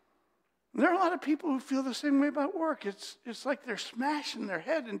 And there are a lot of people who feel the same way about work. It's like they're smashing their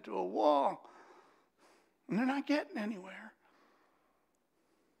head into a wall and they're not getting anywhere.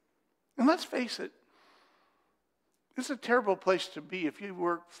 And let's face it, it's a terrible place to be if you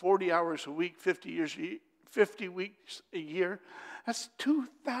work 40 hours a week, 50 weeks a year. That's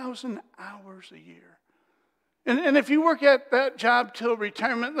 2,000 hours a year. And if you work at that job till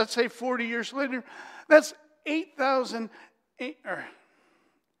retirement, let's say 40 years later, that's 80,000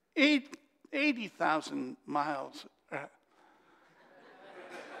 miles.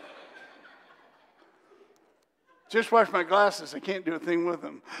 Just wash my glasses. I can't do a thing with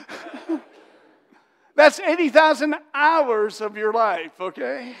them. That's 80,000 hours of your life,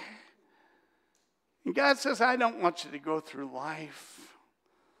 okay? And God says, I don't want you to go through life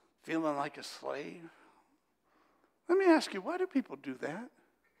feeling like a slave. Let me ask you, why do people do that?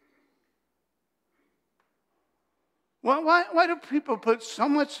 Why do people put so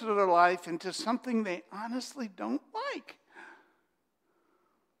much of their life into something they honestly don't like?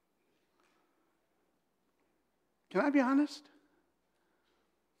 Can I be honest?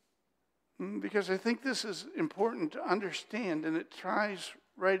 Because I think this is important to understand, and it ties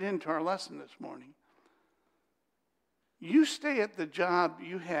right into our lesson this morning. You stay at the job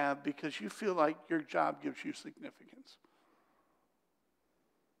you have because you feel like your job gives you significance.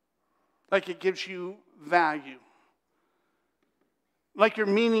 Like it gives you value. Like your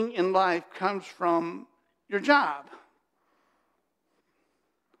meaning in life comes from your job.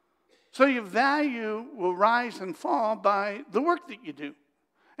 So your value will rise and fall by the work that you do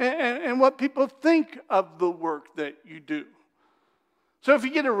and what people think of the work that you do. So if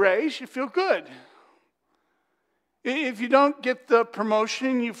you get a raise, you feel good. If you don't get the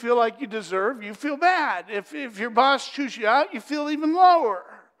promotion you feel like you deserve, you feel bad. If your boss chews you out, you feel even lower.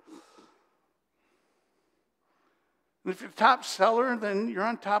 And if you're top seller, then you're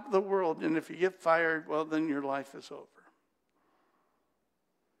on top of the world. And if you get fired, well, then your life is over.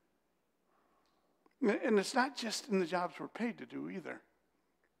 And it's not just in the jobs we're paid to do either.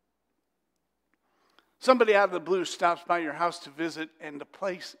 Somebody out of the blue stops by your house to visit, and the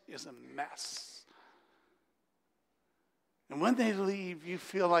place is a mess. And when they leave, you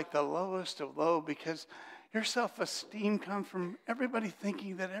feel like the lowest of low because your self-esteem comes from everybody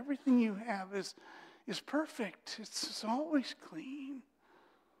thinking that everything you have is perfect. It's always clean.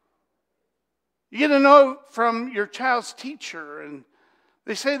 You get a note from your child's teacher, and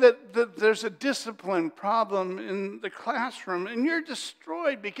they say that there's a discipline problem in the classroom, and you're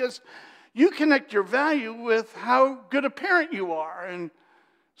destroyed because you connect your value with how good a parent you are. And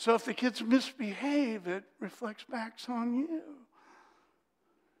so if the kids misbehave, it reflects back on you.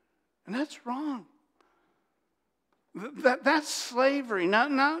 And that's wrong. That's slavery.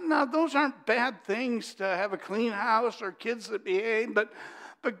 Now, those aren't bad things to have a clean house or kids that behave,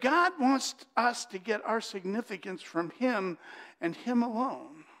 but God wants us to get our significance from Him and Him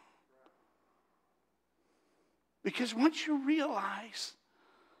alone. Because once you realize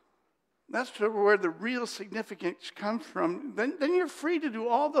that's where the real significance comes from, then you're free to do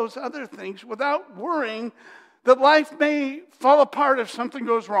all those other things without worrying that life may fall apart if something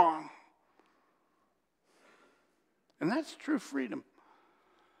goes wrong. And that's true freedom.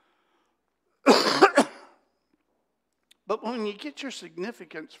 But when you get your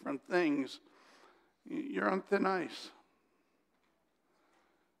significance from things, you're on thin ice.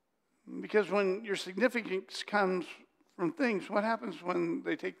 Because when your significance comes from things, what happens when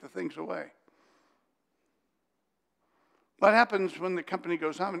they take the things away? What happens when the company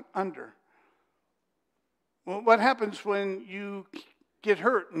goes under? Well, what happens when you get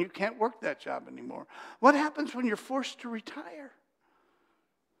hurt and you can't work that job anymore? What happens when you're forced to retire?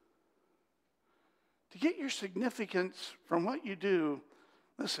 To get your significance from what you do,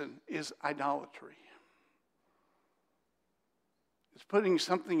 listen, is idolatry. It's putting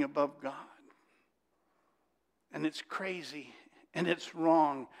something above God. And it's crazy, and it's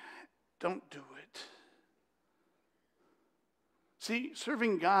wrong. Don't do it. See,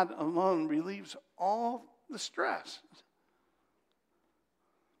 serving God alone relieves all the stress.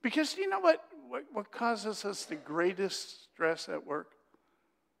 Because you know what causes us the greatest stress at work?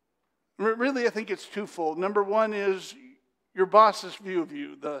 Really, I think it's twofold. Number one is your boss's view of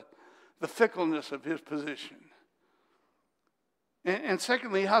you, the fickleness of his position. And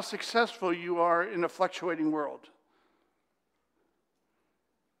secondly, how successful you are in a fluctuating world.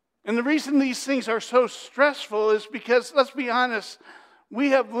 And the reason these things are so stressful is because, let's be honest,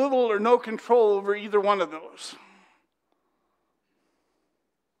 we have little or no control over either one of those.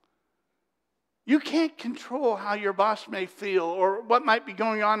 You can't control how your boss may feel or what might be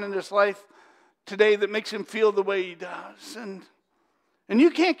going on in his life today that makes him feel the way he does. And you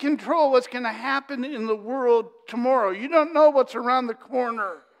can't control what's going to happen in the world tomorrow. You don't know what's around the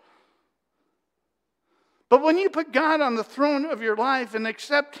corner. But when you put God on the throne of your life and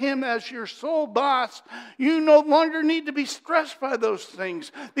accept Him as your sole boss, you no longer need to be stressed by those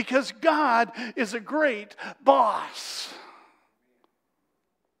things because God is a great boss.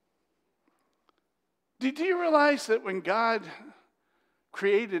 Did you realize that when God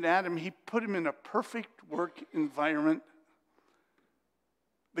created Adam, He put him in a perfect work environment?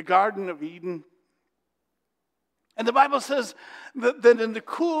 The Garden of Eden. And the Bible says that in the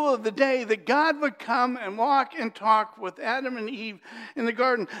cool of the day, that God would come and walk and talk with Adam and Eve in the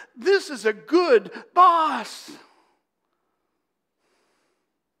garden. This is a good boss.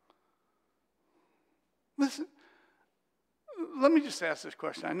 Listen, let me just ask this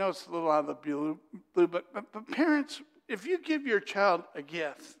question. I know it's a little out of the blue, but parents, if you give your child a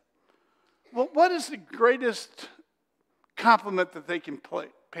gift, well, what is the greatest compliment that they can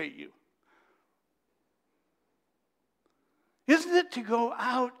pay you? Isn't it to go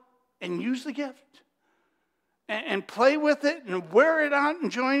out and use the gift and play with it and wear it out,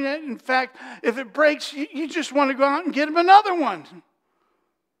 enjoying it. In fact, if it breaks, you just want to go out and get him another one.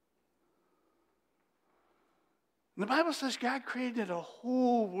 And the Bible says God created a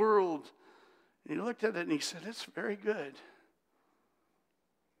whole world. And he looked at it and he said, it's very good.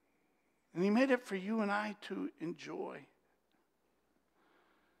 And he made it for you and I to enjoy.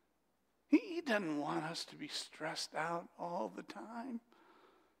 He doesn't want us to be stressed out all the time.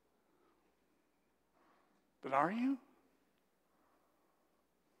 But are you?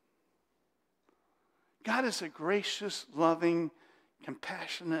 God is a gracious, loving,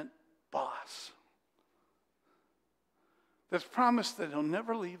 compassionate boss that's promised that he'll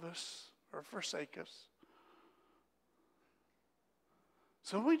never leave us or forsake us.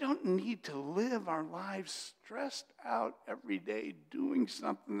 So we don't need to live our lives stressed out every day doing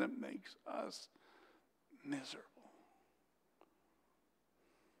something that makes us miserable.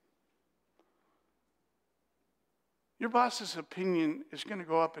 Your boss's opinion is going to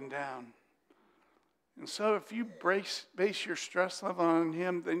go up and down. And so if you base your stress level on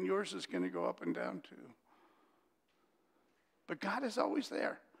him, then yours is going to go up and down too. But God is always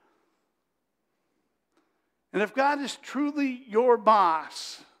there. And if God is truly your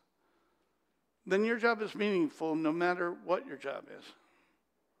boss, then your job is meaningful no matter what your job is.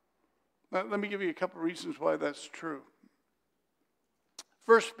 Now, let me give you a couple reasons why that's true.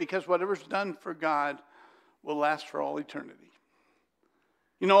 First, because whatever's done for God will last for all eternity.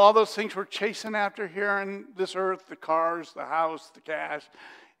 You know, all those things we're chasing after here on this earth, the cars, the house, the cash,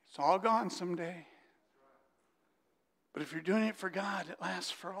 it's all gone someday. But if you're doing it for God, it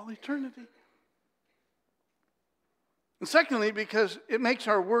lasts for all eternity. And secondly, because it makes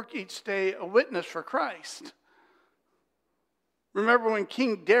our work each day a witness for Christ. Remember when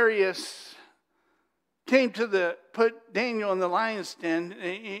King Darius came to put Daniel in the lion's den,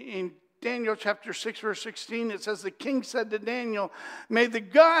 in Daniel chapter 6, verse 16, it says, the king said to Daniel, may the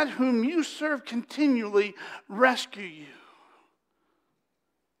God whom you serve continually rescue you.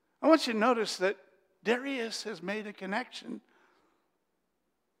 I want you to notice that Darius has made a connection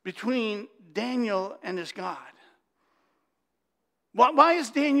between Daniel and his God. Why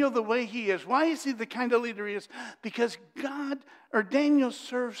is Daniel the way he is? Why is he the kind of leader he is? Because Daniel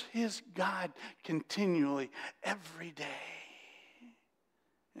serves his God continually, every day.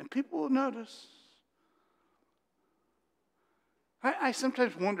 And people will notice. I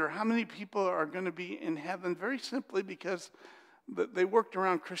sometimes wonder how many people are going to be in heaven very simply because they worked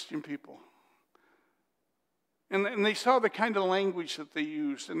around Christian people. And they saw the kind of language that they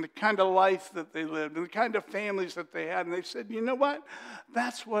used and the kind of life that they lived and the kind of families that they had. And they said, you know what?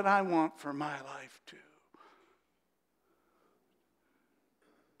 That's what I want for my life too.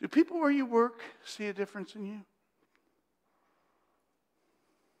 Do people where you work see a difference in you?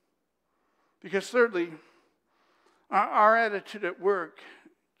 Because thirdly, our attitude at work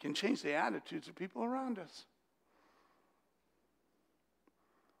can change the attitudes of people around us.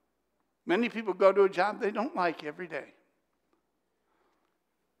 Many people go to a job they don't like every day.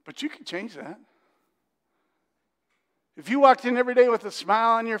 But you can change that. If you walked in every day with a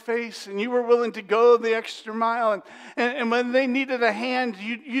smile on your face and you were willing to go the extra mile and when they needed a hand,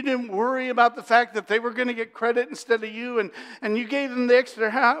 you didn't worry about the fact that they were going to get credit instead of you and you gave them the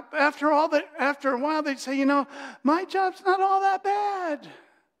extra help, after a while they'd say, you know, my job's not all that bad.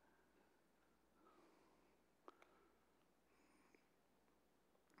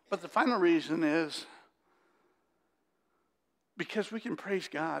 But the final reason is because we can praise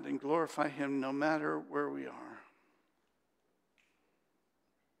God and glorify him no matter where we are.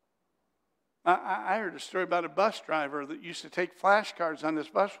 I heard a story about a bus driver that used to take flashcards on his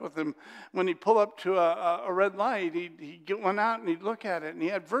bus with him. When he'd pull up to a red light, he'd get one out and he'd look at it. And he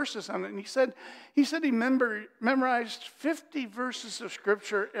had verses on it. And he said he memorized 50 verses of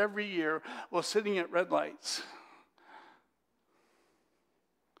Scripture every year while sitting at red lights.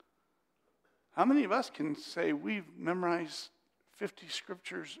 How many of us can say we've memorized 50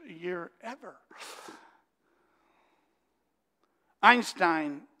 scriptures a year ever?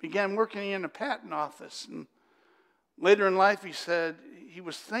 Einstein began working in a patent office, and later in life he said he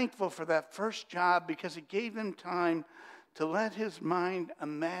was thankful for that first job because it gave him time to let his mind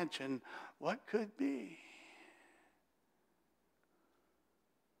imagine what could be.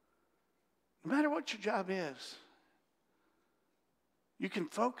 No matter what your job is, you can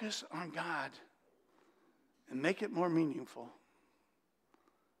focus on God and make it more meaningful.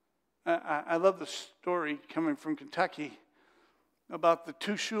 I love the story coming from Kentucky. about the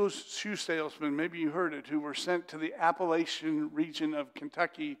two shoe salesmen, maybe you heard it, who were sent to the Appalachian region of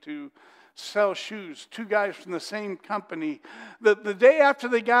Kentucky to sell shoes. Two guys from the same company. The day after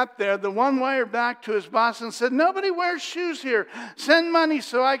they got there, the one wired back to his boss and said, "Nobody wears shoes here. Send money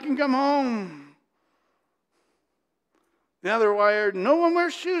so I can come home." The other wired, "No one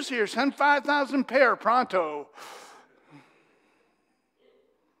wears shoes here. Send 5,000 pair pronto."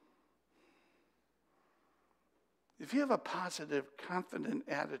 If you have a positive, confident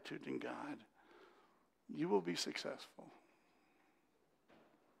attitude in God, you will be successful.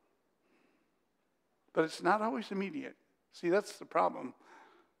 But it's not always immediate. See, that's the problem.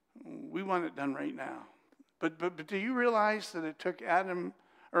 We want it done right now. But do you realize that it took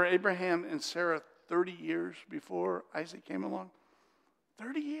Abraham and Sarah 30 years before Isaac came along?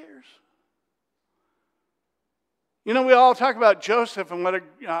 30 years. You know, we all talk about Joseph and what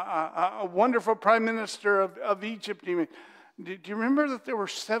a wonderful prime minister of Egypt he made. Do you remember that there were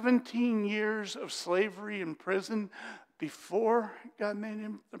 17 years of slavery in prison before God made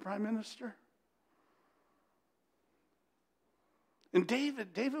him the prime minister? And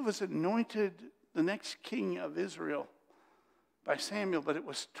David was anointed the next king of Israel by Samuel, but it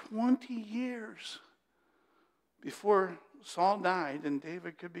was 20 years before Saul died and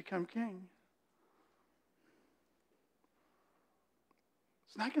David could become king.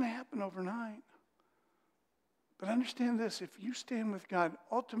 It's not going to happen overnight. But understand this, if you stand with God,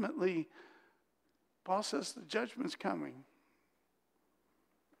 ultimately, Paul says the judgment's coming.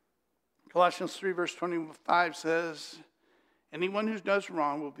 Colossians 3 verse 25 says, "Anyone who does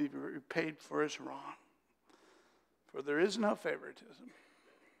wrong will be repaid for his wrong. For there is no favoritism."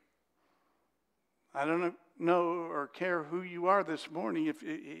 I don't know or care who you are this morning.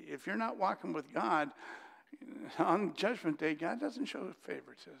 If you're not walking with God, on Judgment Day, God doesn't show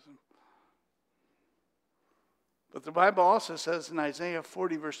favoritism. But the Bible also says in Isaiah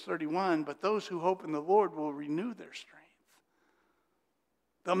 40 verse 31, "But those who hope in the Lord will renew their strength.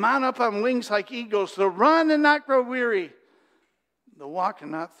 They'll mount up on wings like eagles. They'll run and not grow weary. They'll walk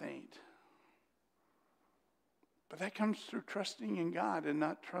and not faint." But that comes through trusting in God and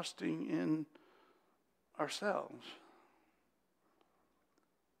not trusting in ourselves.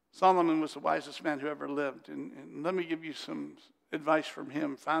 Solomon was the wisest man who ever lived. And let me give you some advice from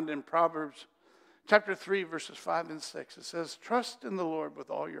him, found in Proverbs chapter 3, verses 5 and 6. It says, "Trust in the Lord with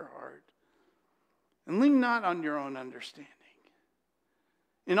all your heart, and lean not on your own understanding.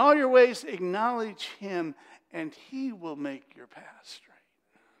 In all your ways acknowledge him, and he will make your path straight."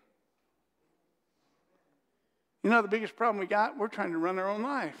 You know, the biggest problem we got, we're trying to run our own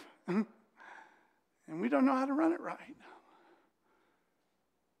life. And we don't know how to run it right.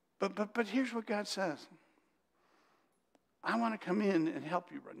 But here's what God says. I want to come in and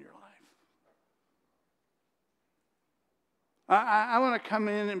help you run your life. I want to come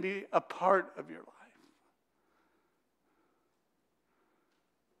in and be a part of your life.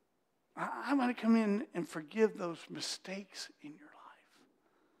 I want to come in and forgive those mistakes in your life.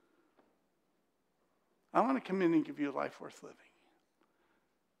 I want to come in and give you a life worth living.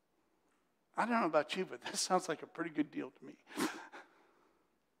 I don't know about you, but that sounds like a pretty good deal to me.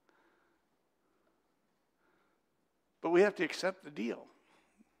 But we have to accept the deal.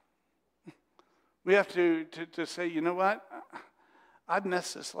 We have to say, you know what? I've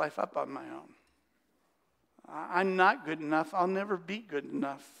messed this life up on my own. I'm not good enough. I'll never be good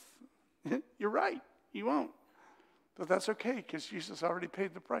enough. You're right. You won't. But that's okay because Jesus already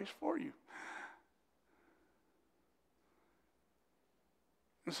paid the price for you.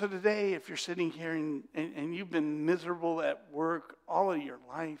 And so today, if you're sitting here and you've been miserable at work all of your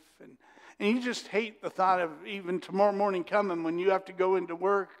life, and you just hate the thought of even tomorrow morning coming when you have to go into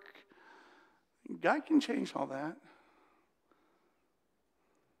work, God can change all that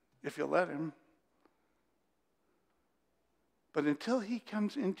if you let him. But until he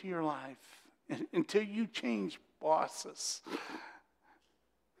comes into your life, until you change bosses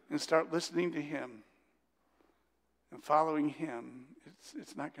and start listening to him and following him,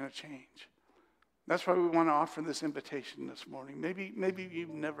 it's not going to change. That's why we want to offer this invitation this morning. Maybe you've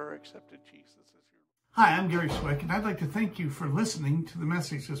never accepted Jesus as your Lord. Hi, I'm Gary Swick, and I'd like to thank you for listening to the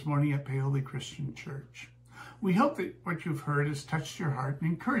message this morning at Paoli Christian Church. We hope that what you've heard has touched your heart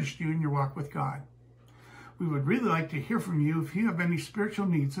and encouraged you in your walk with God. We would really like to hear from you if you have any spiritual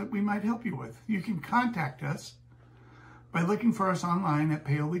needs that we might help you with. You can contact us by looking for us online at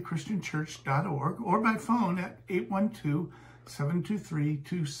paolichristianchurch.org or by phone at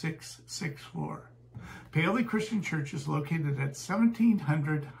 812-723-2664. Paoli Christian Church is located at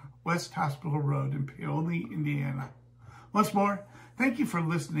 1700 West Hospital Road in Paoli, Indiana. Once more, thank you for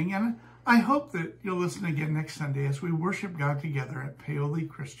listening, and I hope that you'll listen again next Sunday as we worship God together at Paoli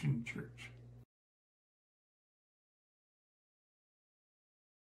Christian Church.